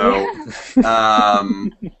 right? So,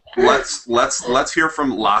 let's hear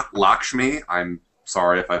from Lakshmi. I'm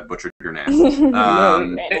sorry if I butchered your name.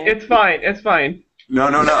 No, it's fine. It's fine. No.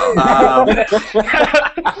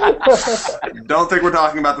 Don't think we're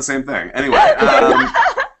talking about the same thing. Anyway,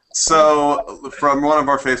 so from one of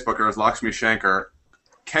our Facebookers, Lakshmi Shankar,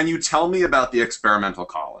 can you tell me about the experimental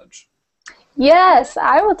college? Yes,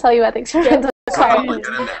 I will tell you about the experimental college.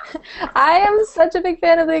 Get in there. I am such a big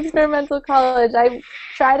fan of the experimental college. I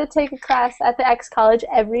try to take a class at the X College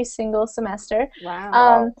every single semester.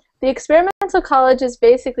 Wow. The experimental college is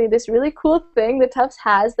basically this really cool thing that Tufts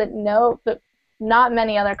has that not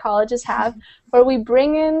many other colleges have, where we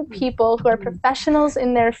bring in people who are professionals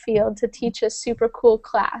in their field to teach a super cool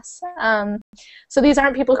class. So these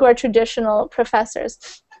aren't people who are traditional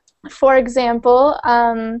professors. For example,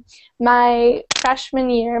 my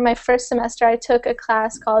freshman year, my first semester, I took a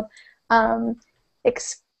class called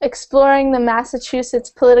Exploring the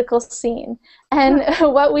Massachusetts Political Scene. And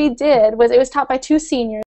what we did was, it was taught by two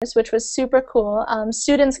seniors, which was super cool.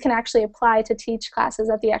 Students can actually apply to teach classes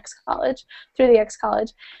at the X College, through the X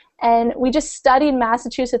College. And we just studied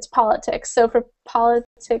Massachusetts politics. So for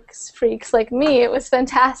politics freaks like me, it was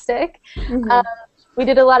fantastic. We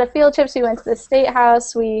did a lot of field trips. We went to the State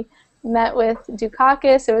House. We met with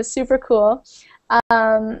Dukakis. It was super cool.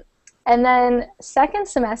 And then second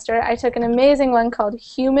semester, I took an amazing one called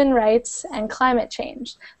Human Rights and Climate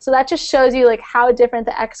Change. So that just shows you like how different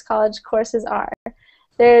the X College courses are.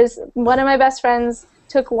 There's one of my best friends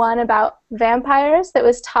took one about vampires that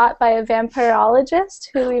was taught by a vampirologist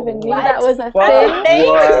who even knew that was a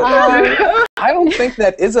thing. I don't think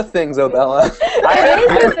that is a thing, Zobella.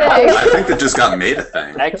 I think that just got made a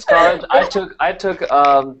thing. Ex-college, I took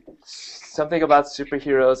something about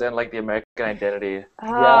superheroes and like the American Identity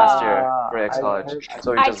last year for ex-college.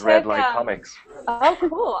 So we just read like comics. Oh,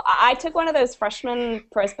 cool! I took one of those freshman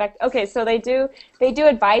perspective. Okay, so they do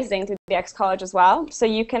advising through the ex-college as well. So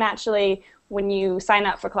you can actually, when you sign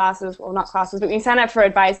up for classes, well, not classes, but when you sign up for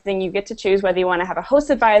advising, you get to choose whether you want to have a host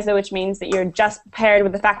advisor, which means that you're just paired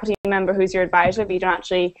with a faculty member who's your advisor, but you don't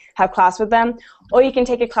actually have class with them, or you can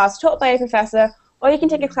take a class taught by a professor, or you can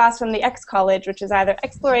take a class from the ex-college, which is either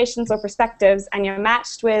explorations or perspectives, and you're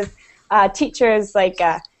matched with teachers like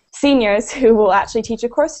seniors who will actually teach a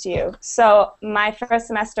course to you. So my first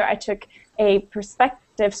semester, I took a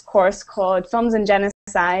perspectives course called Films and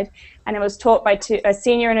Genocide, and it was taught by a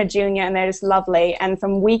senior and a junior, and they're just lovely. And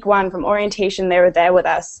from week one, from orientation, they were there with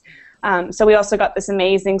us. So we also got this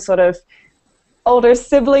amazing sort of older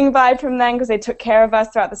sibling vibe from them because they took care of us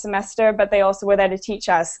throughout the semester, but they also were there to teach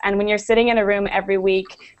us. And when you're sitting in a room every week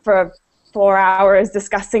for 4 hours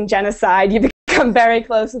discussing genocide, you become very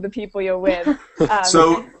close with the people you're with.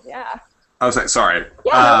 Yeah. I was like, sorry.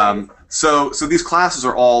 Yeah, so these classes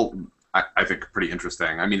are all, I think, pretty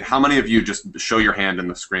interesting. I mean, how many of you, just show your hand in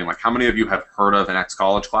the screen, like how many of you have heard of an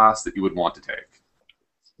ex-college class that you would want to take?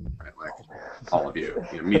 Right, like all of you.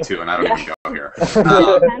 Me too, and I don't even go here.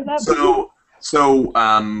 So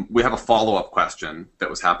we have a follow-up question that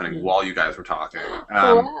was happening while you guys were talking.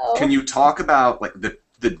 Can you talk about like the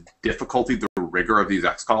difficulty, the rigor of these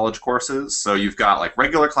ex-college courses? So you've got like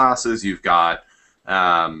regular classes, you've got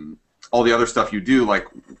all the other stuff you do. Like,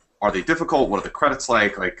 are they difficult? What are the credits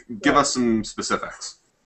like? Like, give us some specifics.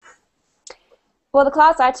 Well, the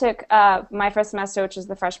class I took my first semester, which is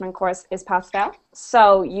the freshman course, is Pascal.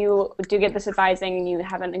 So you do get this advising, and you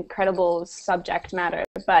have an incredible subject matter,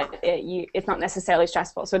 but it's not necessarily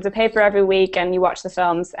stressful. So it's a paper every week, and you watch the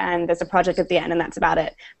films, and there's a project at the end, and that's about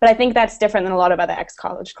it. But I think that's different than a lot of other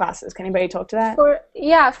ex-college classes. Can anybody talk to that?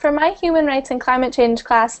 For my human rights and climate change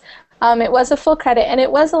class, it was a full credit, and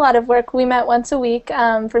it was a lot of work. We met once a week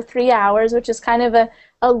for 3 hours, which is kind of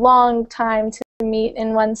a long time to meet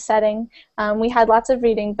in one setting. We had lots of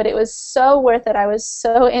reading, but it was so worth it. I was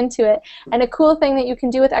so into it. And a cool thing that you can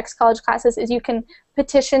do with ex-college classes is you can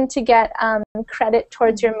petition to get credit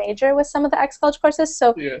towards your major with some of the ex-college courses.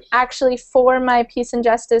 So actually for my Peace and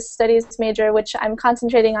Justice Studies major, which I'm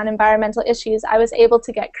concentrating on environmental issues, I was able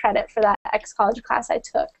to get credit for that ex-college class I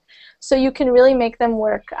took. So you can really make them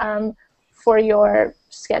work for your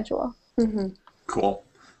schedule. Mm-hmm. Cool.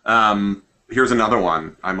 Here's another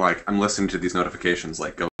one. I'm listening to these notifications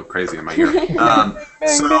like go crazy in my ear.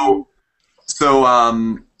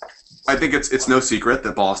 I think it's no secret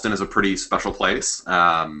that Boston is a pretty special place.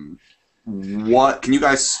 What can you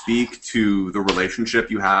guys speak to the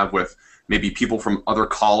relationship you have with maybe people from other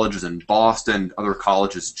colleges in Boston, other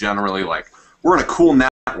colleges generally? Like, we're in a cool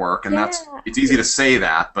network, and it's easy to say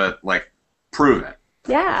that, but like, prove it.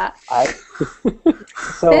 Yeah.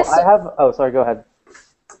 Sorry, go ahead.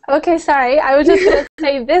 Okay, sorry. I was just going to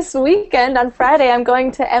say this weekend on Friday I'm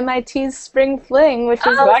going to MIT's Spring Fling, which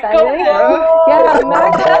is exciting. Yeah,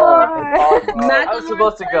 I was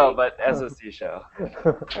supposed to go, but SOC show.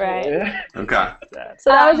 Right. Okay. So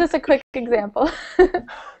that was just a quick example.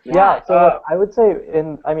 So I would say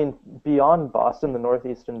beyond Boston, the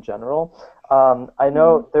Northeast in general, I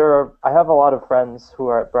know I have a lot of friends who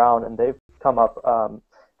are at Brown, and they've come up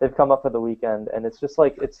for the weekend, and it's just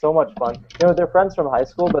like, it's so much fun. You know, they're friends from high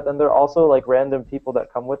school, but then they're also like random people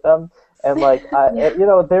that come with them, and like,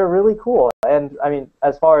 they're really cool. And I mean,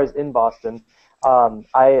 as far as in Boston,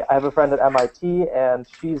 I have a friend at MIT, and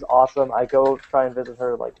she's awesome. I go try and visit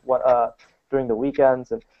her like during the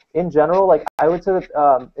weekends, and in general, like, I would say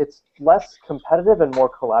that it's less competitive and more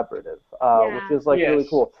collaborative, which is like really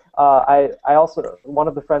cool. I also, one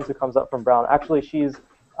of the friends who comes up from Brown, actually he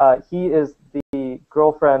is the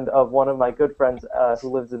girlfriend of one of my good friends who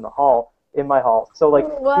lives in my hall. So like,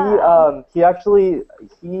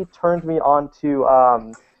 he turned me on to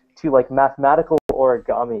like mathematical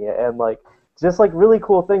origami, and like just like really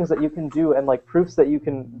cool things that you can do, and like proofs that you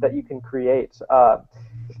can create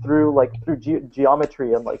through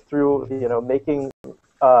geometry, and like through making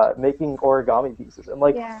origami pieces, and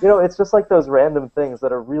like it's just like those random things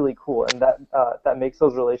that are really cool, and that makes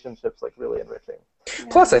those relationships like really enriching.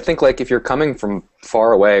 Plus, I think like if you're coming from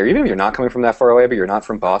far away, or even if you're not coming from that far away, but you're not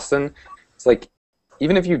from Boston, it's like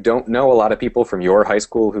even if you don't know a lot of people from your high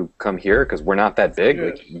school who come here, because we're not that big,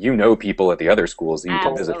 like, you know people at the other schools that you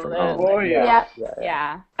can visit from home. Oh, Yeah.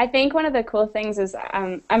 Yeah. I think one of the cool things is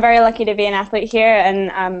I'm very lucky to be an athlete here,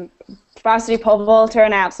 and varsity pole vaulter,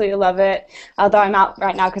 and I absolutely love it, although I'm out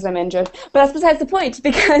right now because I'm injured. But that's besides the point,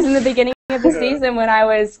 because in the beginning of the season, when I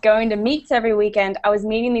was going to meets every weekend, I was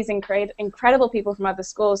meeting these incredible people from other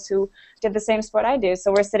schools who did the same sport I do.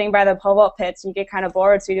 So we're sitting by the pole vault pits, and you get kind of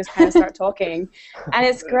bored, so you just kind of start talking. And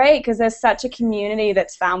it's great because there's such a community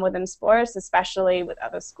that's found within sports, especially with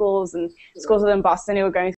other schools and schools within Boston who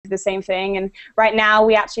are going through the same thing. And right now,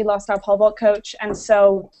 we actually lost our pole vault coach, and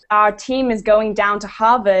so our team is going down to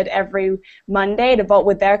Harvard every Monday to vault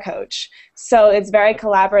with their coach. So it's very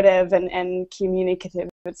collaborative and communicative.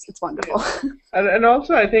 It's wonderful. And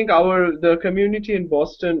also, I think the community in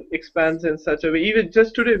Boston expands in such a way. Even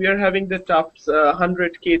just today, we are having the Tufts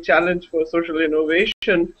 100K challenge for social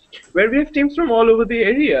innovation, where we have teams from all over the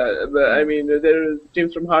area. I mean, there are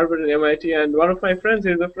teams from Harvard and MIT, and one of my friends,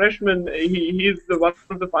 he's a freshman. He's one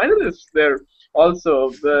of the finalists there. Also,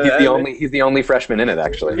 he's the only freshman in it,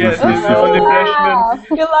 actually. Yes, he's the only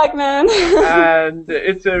freshman. Good luck, man. And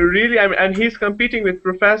it's a really, and he's competing with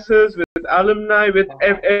professors, with alumni, with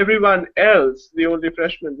everyone else. The only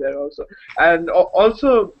freshman there also, and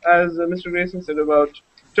also, as Mr. Grayson said about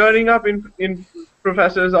turning up in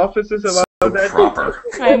professors' offices about that. Proper.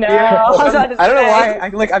 I know. Yeah. I don't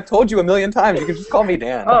know why. I've told you a million times. You can just call me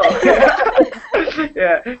Dan. Oh.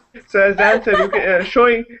 Yeah. So as Dan said,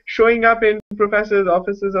 showing up in professors'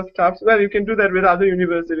 offices of Tufts. Well, you can do that with other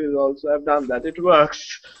universities also. I've done that. It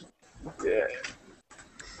works. Yeah.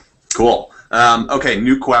 Cool. Okay,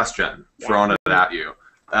 new question. Throwing it at you.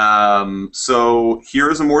 So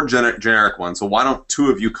here's a more generic one. So why don't two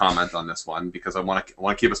of you comment on this one, because I want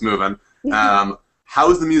to keep us moving.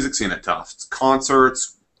 How's the music scene at Tufts?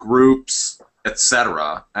 Concerts, groups,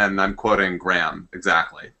 etc. And I'm quoting Graham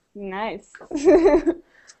exactly. Nice.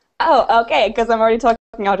 Oh, okay, because I'm already talking,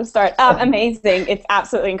 I'll just start. Amazing. It's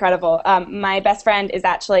absolutely incredible. My best friend is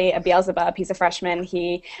actually a Beelzebub. He's a freshman.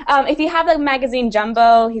 He, if you have the magazine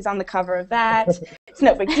Jumbo, he's on the cover of that. It's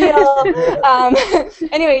no big deal.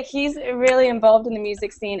 Anyway, he's really involved in the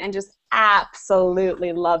music scene and just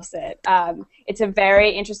absolutely loves it. It's a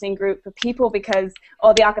very interesting group of people because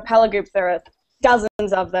all the a cappella groups, there are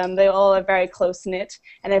dozens of them. They all are very close-knit,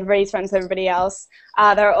 and everybody's friends with everybody else.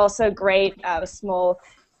 There are also great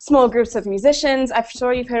small groups of musicians. I'm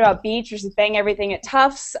sure you've heard about Beach, which is Bang Everything at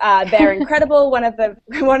Tufts. They're incredible. One of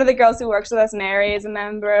the girls who works with us, Mary, is a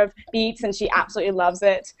member of Beats, and she absolutely loves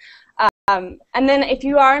it. And then if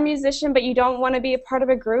you are a musician but you don't want to be a part of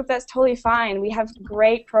a group, that's totally fine. We have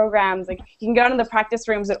great programs. Like, you can go down to the practice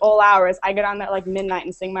rooms at all hours. I go down there at like midnight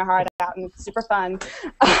and sing my heart out, and it's super fun.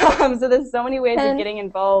 So there's so many ways of getting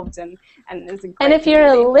involved, and it's a great And if you're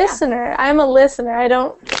a community. listener, I'm a listener. I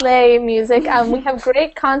don't play music. We have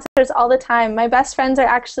great concerts all the time. My best friends are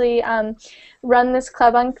actually run this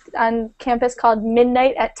club on campus called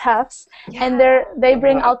Midnight at Tufts, and they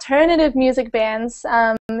bring alternative music bands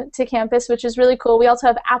to campus, which is really cool. We also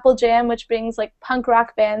have Apple Jam, which brings like punk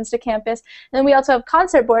rock bands to campus, and then we also have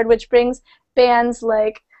Concert Board, which brings bands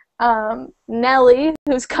like Nelly,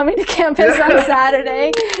 who's coming to campus on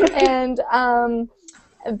Saturday, and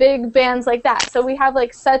big bands like that. So we have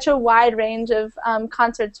like such a wide range of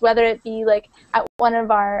concerts, whether it be like at one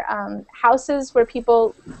of our houses where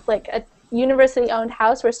people, like a university-owned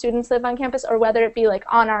house where students live on campus, or whether it be like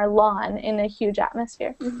on our lawn in a huge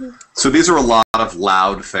atmosphere. Mm-hmm. So these are a lot of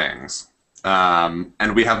loud things.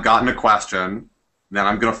 And we have gotten a question that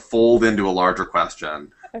I'm going to fold into a larger question.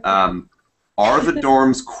 Okay. Are the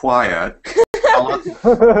dorms quiet?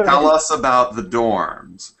 Tell us about the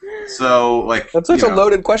dorms. So, like, that's such a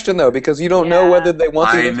loaded question, though, because you don't know whether they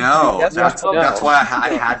want to. I know. That's why I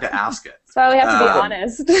had to ask it. So we have to be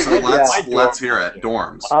honest. So let's hear it.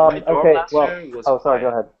 Dorms. Okay. Well. Sorry. Go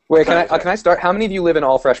ahead. Wait. Can I start? How many of you live in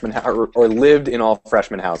all freshman or lived in all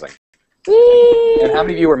freshman housing? And how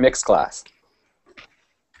many of you are mixed class?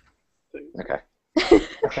 Okay.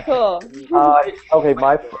 Cool. Okay.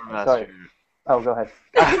 Sorry. Oh, go ahead.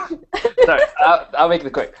 Sorry, I'll make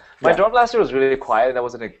it quick. My dorm last year was really quiet, and that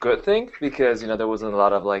wasn't a good thing because there wasn't a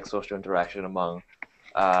lot of like social interaction among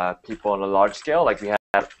people on a large scale. Like, we had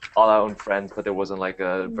all our own friends, but there wasn't like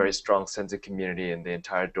a very strong sense of community in the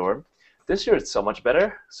entire dorm. This year it's so much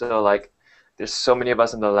better. So like, there's so many of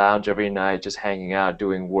us in the lounge every night just hanging out,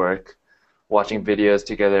 doing work, watching videos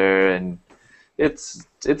together, and it's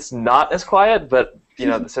not as quiet, but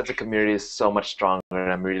the sense of community is so much stronger,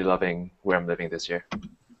 and I'm really loving where I'm living this year.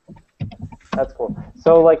 That's cool.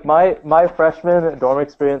 So like my freshman dorm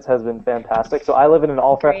experience has been fantastic. So I live in an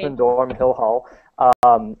all freshman dorm, Hill Hall.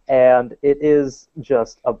 and it is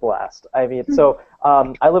just a blast. I mean, so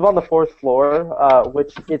I live on the 4th floor,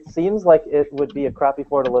 which it seems like it would be a crappy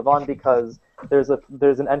floor to live on because there's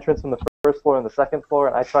an entrance from the 1st floor and the 2nd floor,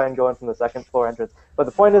 and I try and go in from the 2nd floor entrance. But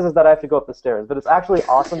the point is that I have to go up the stairs. But it's actually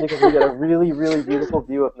awesome because we get a really, really beautiful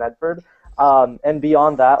view of Medford. And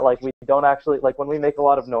beyond that, like, we don't actually, like, when we make a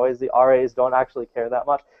lot of noise, the RAs don't actually care that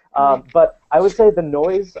much. But I would say the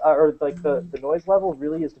noise, or like the noise level,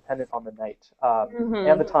 really is dependent on the night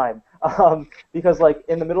and the time. Because like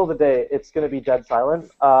in the middle of the day, it's going to be dead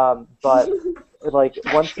silent. But like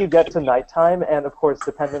once you get to nighttime, and of course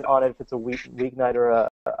dependent on if it's a weeknight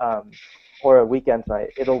or a weekend night,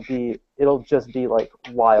 it'll just be like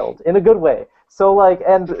wild in a good way. So like,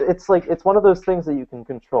 and it's one of those things that you can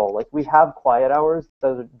control. Like we have quiet hours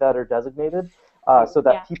that are designated. So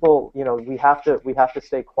that people, you know, we have to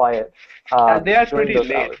stay quiet. And they are pretty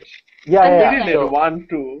late. Hours. Yeah. Pretty late, 1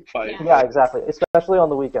 to 5. Yeah, exactly. Especially on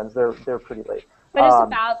the weekends, they're pretty late. But it's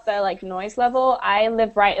about the like noise level. I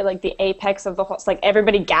live right at like the apex of the whole. Like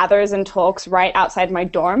everybody gathers and talks right outside my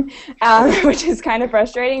dorm, which is kind of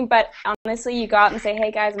frustrating. But honestly, you go out and say,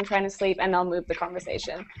 "Hey guys, I'm trying to sleep," and they'll move the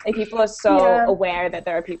conversation. Like people are so aware that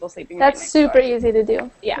there are people sleeping. That's right next super door. easy to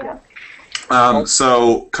do. Yeah.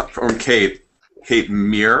 So from Kate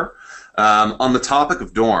Meir, on the topic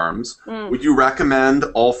of dorms, would you recommend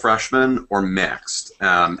all freshmen or mixed?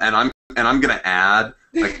 And I'm going to add,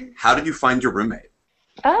 like, how did you find your roommate?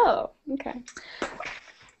 Oh, okay.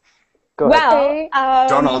 Go ahead. Well,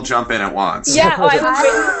 don't all jump in at once. Yeah, I was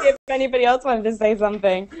waiting to see if anybody else wanted to say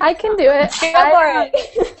something. I can do it. Go for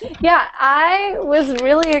it. Yeah, I was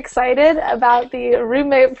really excited about the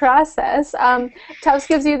roommate process. Tufts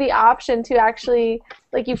gives you the option to actually,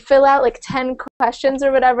 like, you fill out like 10 questions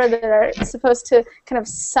or whatever that are supposed to kind of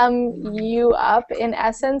sum you up in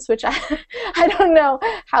essence, which I don't know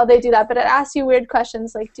how they do that, but it asks you weird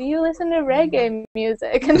questions like, do you listen to reggae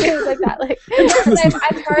music and things like that. Like,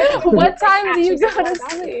 I've heard what time do you go to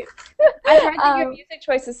sleep? I've heard that your music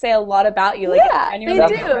choices say a lot about you. Like, yeah,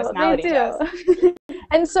 they do.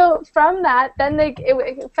 And so from that, then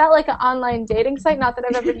it felt like an online dating site. Not that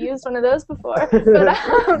I've ever used one of those before,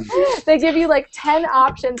 but they give you like 10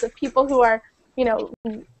 options of people who are, you know,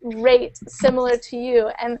 rate similar to you.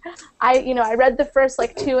 And I read the first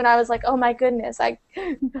like 2, and I was like, oh my goodness, I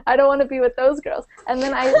don't want to be with those girls. And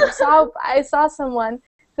then I saw someone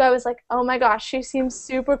who I was like, oh my gosh, she seems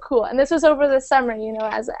super cool. And this was over the summer, you know,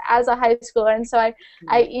 as a high schooler. And so I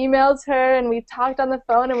emailed her, and we talked on the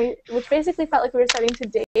phone, and which basically felt like we were starting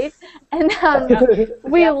to date. And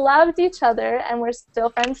we loved each other, and we're still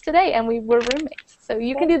friends today, and we were roommates. So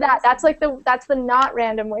you can do that. That's the not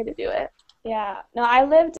random way to do it. Yeah, no, I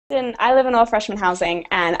live in all freshman housing,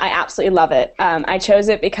 and I absolutely love it. I chose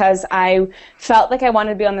it because I felt like I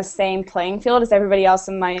wanted to be on the same playing field as everybody else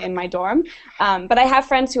in my dorm. But I have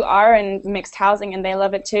friends who are in mixed housing, and they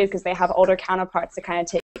love it too because they have older counterparts to kind of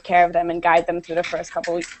take care of them and guide them through the first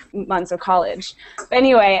couple months of college. But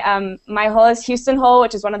anyway, my hall is Houston Hall,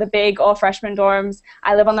 which is one of the big all freshman dorms.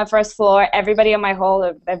 I live on the 1st floor. Everybody in my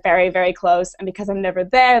hall, they're very, very close. And because I'm never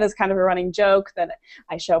there, there's kind of a running joke that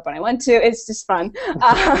I show up when I want to. It's just fun.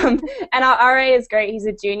 And our RA is great. He's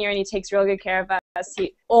a junior, and he takes real good care of us.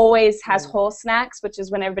 He always has hall snacks, which is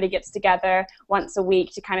when everybody gets together once a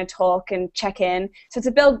week to kind of talk and check in. So it's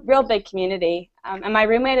a real big community. And my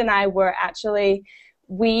roommate and I were actually,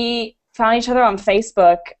 we found each other on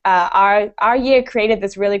Facebook. Our year created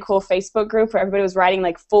this really cool Facebook group where everybody was writing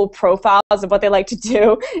like full profiles of what they like to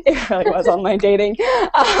do. It really was online dating.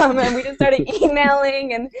 And we just started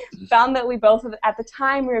emailing and found that we both, at the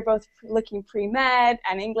time, we were both looking pre-med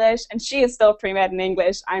and English, and she is still pre-med and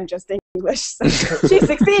English. I'm just English, so she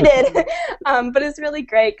succeeded. But it's really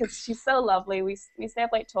great because she's so lovely. We stay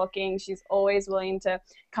up late talking. She's always willing to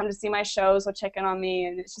come to see my shows or check in on me,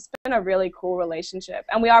 and it's just been a really cool relationship.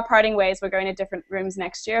 And we are parting ways. We're going to different rooms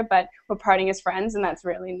next year, but we're parting as friends, and that's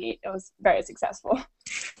really neat. It was very successful.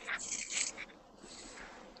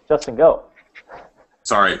 Justin, go.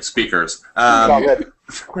 Sorry, speakers.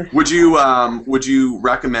 Would you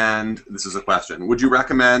recommend, this is a question, would you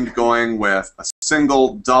recommend going with a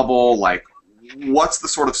single, double, like, what's the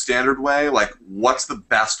sort of standard way? Like, what's the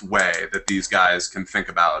best way that these guys can think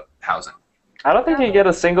about housing? I don't think you can get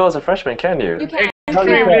a single as a freshman, can you? You can.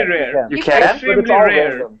 Extremely rare. You can? Extremely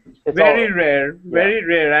rare. Very rare, very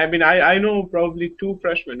rare. I mean, I know probably 2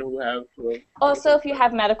 freshmen who have. Also, if you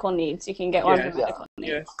have medical needs, you can get one for Yes. medical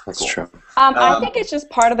needs. Yes. That's true. I think it's just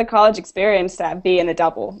part of the college experience to be in a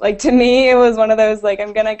double. Like, to me, it was one of those, like,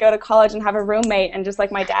 I'm going to go to college and have a roommate, and just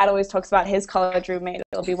like my dad always talks about his college roommate,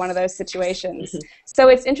 it'll be one of those situations. So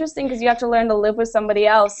it's interesting because you have to learn to live with somebody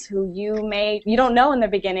else who you don't know in the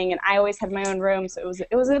beginning, and I always had my own room, so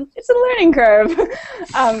it's a learning curve.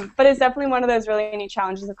 But it's definitely one of those really neat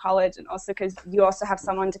challenges of college, and also because you also have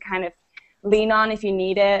someone to kind of lean on if you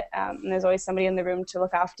need it, and there's always somebody in the room to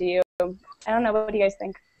look after you. I don't know, what do you guys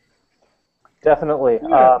think? Definitely.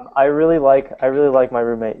 I really like my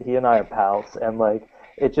roommate. He and I are pals, and like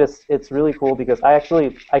it's really cool because I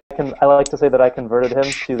like to say that I converted him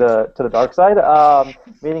to the dark side,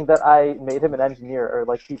 meaning that I made him an engineer, or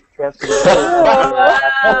like he transferred his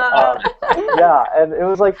yeah, and it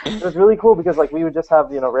was really cool because like we would just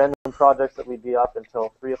have random projects that we'd be up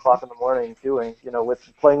until 3 o'clock in the morning doing,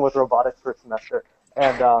 playing with robotics for a semester,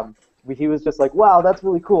 and he was just like, wow, that's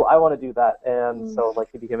really cool, I want to do that, and so like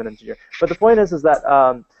he became an engineer. But the point is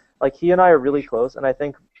that like he and I are really close, and I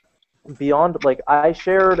think beyond, like, I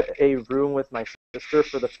shared a room with my sister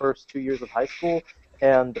for the first 2 years of high school,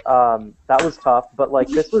 and that was tough, but like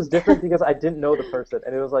this was different because I didn't know the person,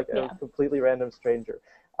 and it was like a completely random stranger.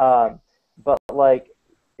 But like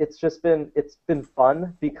it's been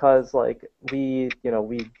fun because like we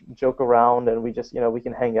joke around and we just we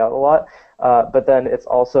can hang out a lot, but then it's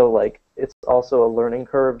also a learning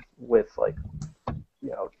curve with like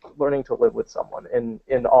learning to live with someone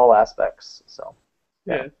in all aspects. So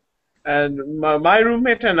yeah. And my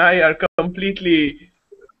roommate and I are completely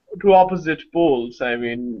two opposite poles. I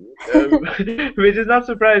mean, which is not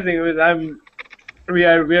surprising because we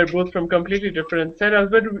are both from completely different setups.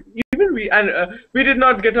 But even we did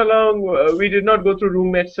not get along. We did not go through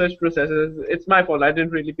roommate search processes. It's my fault. I didn't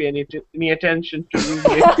really pay any attention to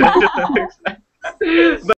roommates to some extent.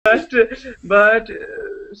 But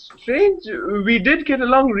strange, we did get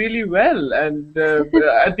along really well, and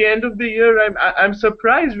at the end of the year, I'm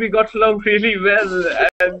surprised we got along really well,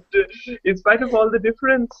 and in spite of all the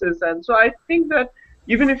differences. And so I think that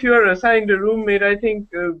even if you are assigned a roommate, I think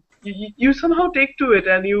you somehow take to it,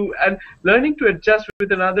 and learning to adjust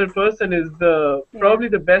with another person is probably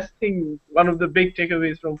the best thing, one of the big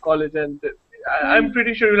takeaways from college, and I'm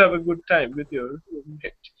pretty sure you'll have a good time with your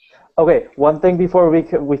roommate. Okay, one thing before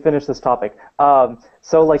we finish this topic.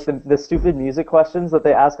 So like the stupid music questions that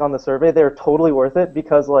they ask on the survey, they're totally worth it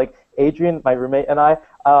because like Adrian, my roommate, and I,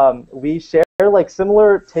 we share like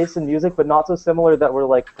similar tastes in music, but not so similar that we're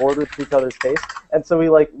like bored with each other's taste. And so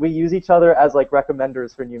we use each other as like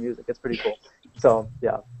recommenders for new music. It's pretty cool. So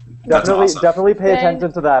yeah, definitely pay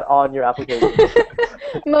attention to that on your application.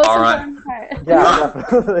 Most All right. important part. Yeah,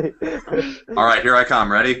 definitely. All right, here I come.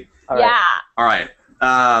 Ready? All right. Yeah. All right.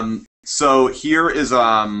 So here is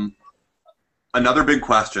another big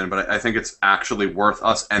question, but I think it's actually worth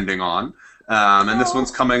us ending on. And this one's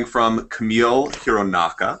coming from Camille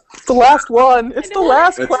Hironaka. It's the last one. It's the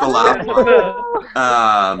last It's question. the last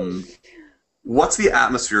one. What's the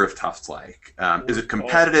atmosphere of Tufts like? Is it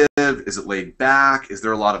competitive? Is it laid back? Is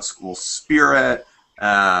there a lot of school spirit?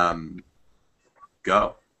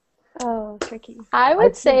 Go. Oh, tricky. I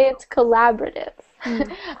would say it's collaborative.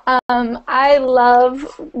 I love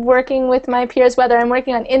working with my peers, whether I'm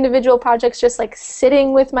working on individual projects, just like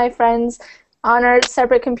sitting with my friends on our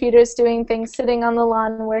separate computers doing things, sitting on the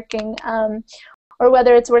lawn working, or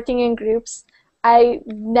whether it's working in groups. I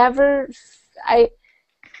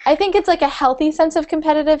think it's like a healthy sense of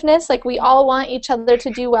competitiveness. Like we all want each other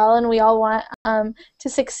to do well and we all want to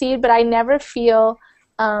succeed, but I never feel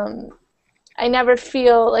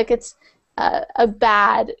like it's a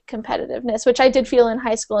bad competitiveness, which I did feel in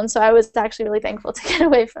high school, and so I was actually really thankful to get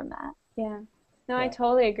away from that. Yeah. No, I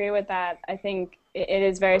totally agree with that. I think it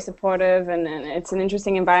is very supportive, and it's an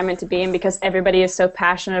interesting environment to be in because everybody is so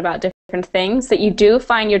passionate about different things that you do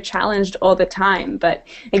find you're challenged all the time, but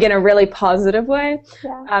again, a really positive way.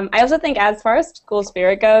 Yeah. I also think as far as school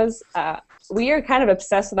spirit goes, we are kind of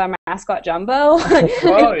obsessed with our mascot Jumbo.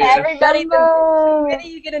 Oh, yeah. Everybody, the minute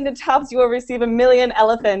you get into Tufts, you will receive 1 million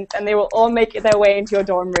elephants, and they will all make their way into your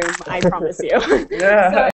dorm room, I promise you.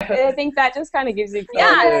 Yeah. So I think that just kind of gives you...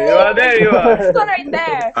 There you are. This one right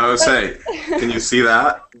there. I would say, can you see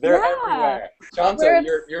that? They're Yeah. everywhere. Johnson,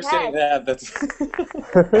 We're you're seeing that. That's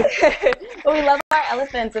But we love our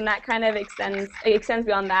elephants, and that kind of extends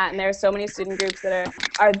beyond that. And there are so many student groups that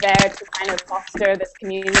are there to kind of foster this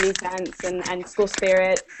community sense and school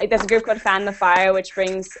spirit. Like there's a group called Fan the Fire, which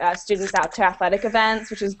brings students out to athletic events,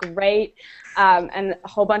 which is great, and a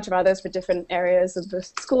whole bunch of others for different areas of the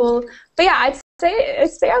school. But yeah, I'd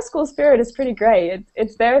stay out school spirit is pretty great.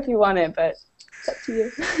 It's there if you want it, but it's up to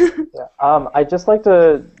you. Yeah. I'd just like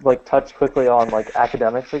to touch quickly on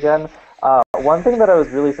academics again. One thing that I was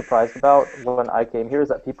really surprised about when I came here is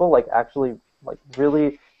that people actually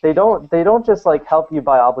really they don't just help you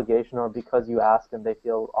by obligation or because you asked and they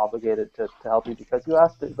feel obligated to help you because you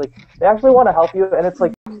asked. They actually want to help you, and it's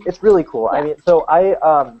really cool. Yeah. I mean, so I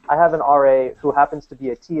have an RA who happens to be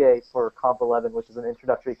a TA for Comp 11, which is an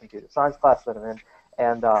introductory computer science class that I'm in,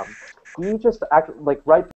 and he just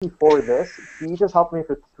right before this, he just helped me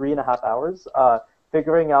for 3.5 hours.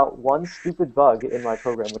 Figuring out one stupid bug in my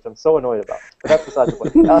program, which I'm so annoyed about. But that's besides the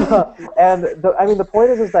point. And the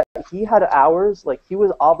point is that he had hours, he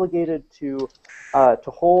was obligated to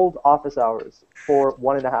hold office hours for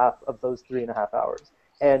 1.5 of those 3.5 hours.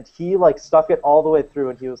 And he stuck it all the way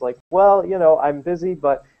through, and he was like, well, I'm busy,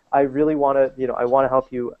 but I really want to, I want to help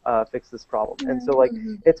you fix this problem. And so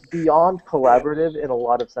it's beyond collaborative in a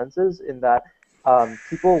lot of senses in that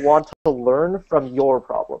people want to learn from your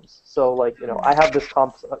problems. So I have this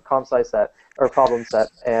comp sci set or problem set,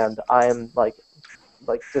 and I'm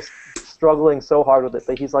just struggling so hard with it.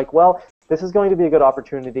 But he's like, well, this is going to be a good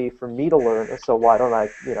opportunity for me to learn. So why don't I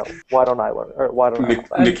learn? Or why don't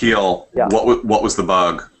I? Nikhil, Yeah. What was the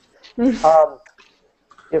bug?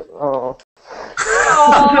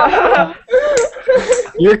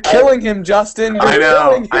 You're killing him, Justin. You're I know.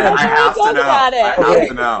 killing him. I have to know. About it. I have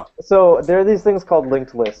to know. So there are these things called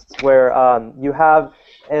linked lists where you have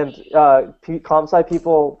comp sci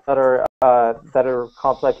people that are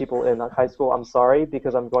comp sci people in high school. I'm sorry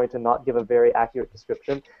because I'm going to not give a very accurate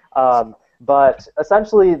description. But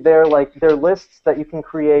essentially, they're lists that you can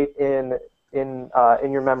create in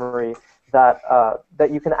your memory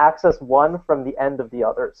that you can access one from the end of the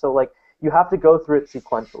other. So you have to go through it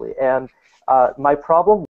sequentially. And my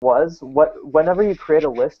problem was whenever you create a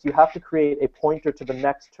list, you have to create a pointer to the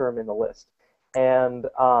next term in the list, and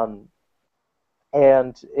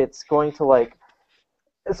it's going to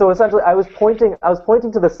so essentially I was pointing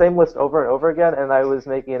to the same list over and over again, and I was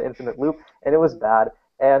making an infinite loop, and it was bad,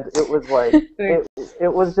 and it was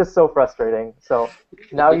it was just so frustrating. So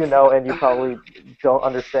now you know, and you probably don't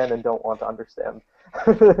understand and don't want to understand.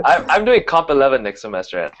 I'm doing Comp 11 next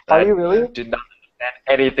semester. And Are you really? I did not understand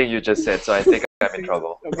anything you just said, so I think I'm in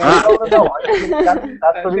trouble. No.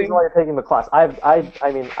 That's the reason why you're taking the class.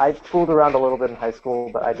 I fooled around a little bit in high school,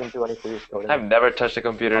 but I didn't do any serious coding. I've never touched a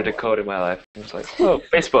computer to code in my life. I'm just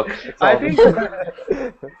Facebook.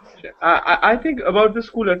 I think about the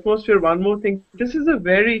school atmosphere, one more thing. This is a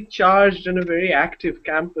very charged and a very active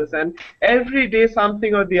campus, and every day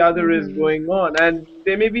something or the other is going on, and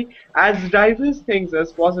there may be as diverse things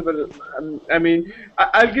as possible.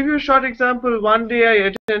 I'll give you a short example. One day I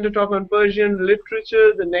attended a talk on Persian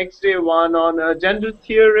literature, the next day one on a gender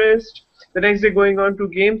theorist, the next day going on to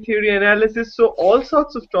game theory analysis. So all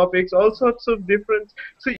sorts of topics, all sorts of different.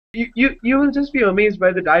 So you will just be amazed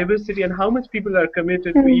by the diversity and how much people are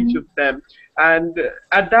committed to each of them. And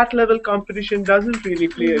at that level, competition doesn't really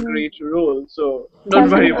play a great role. So don't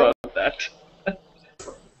worry about that.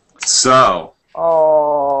 So.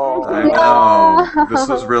 Oh. I know. This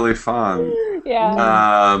was really fun.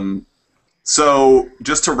 Yeah. So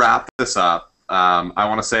just to wrap this up, I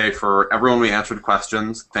want to say for everyone we answered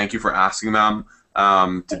questions, thank you for asking them.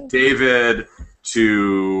 To David,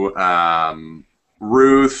 to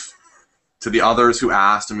Ruth, to the others who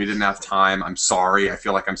asked and we didn't have time, I'm sorry. I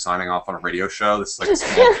feel like I'm signing off on a radio show. This is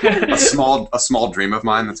a small dream of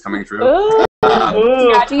mine that's coming true.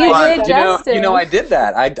 DJ Justin. You know, I did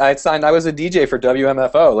that. I signed. I was a DJ for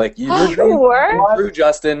WMFO. You were? True,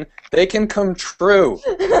 Justin. They can come true.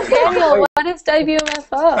 Daniel, what is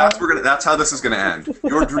WMFO? That's how this is gonna end.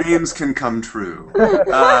 Your dreams can come true.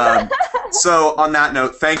 So on that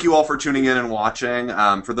note, thank you all for tuning in and watching.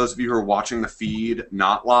 For those of you who are watching the feed,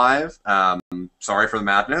 not live, sorry for the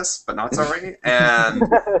madness, but not sorry. And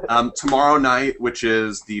tomorrow night, which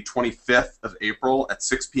is the 25th of April at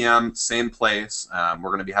 6 p.m., same place, we're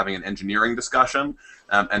going to be having an engineering discussion.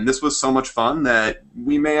 And this was so much fun that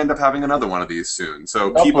we may end up having another one of these soon.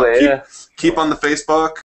 So keep on the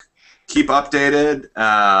Facebook. Keep updated.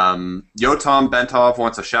 Yotam Bentov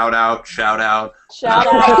wants a shout out. Shout out. Shout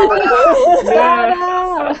out.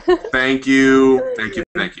 Thank you. Bye.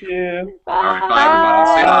 All right, bye everybody.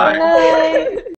 Say bye.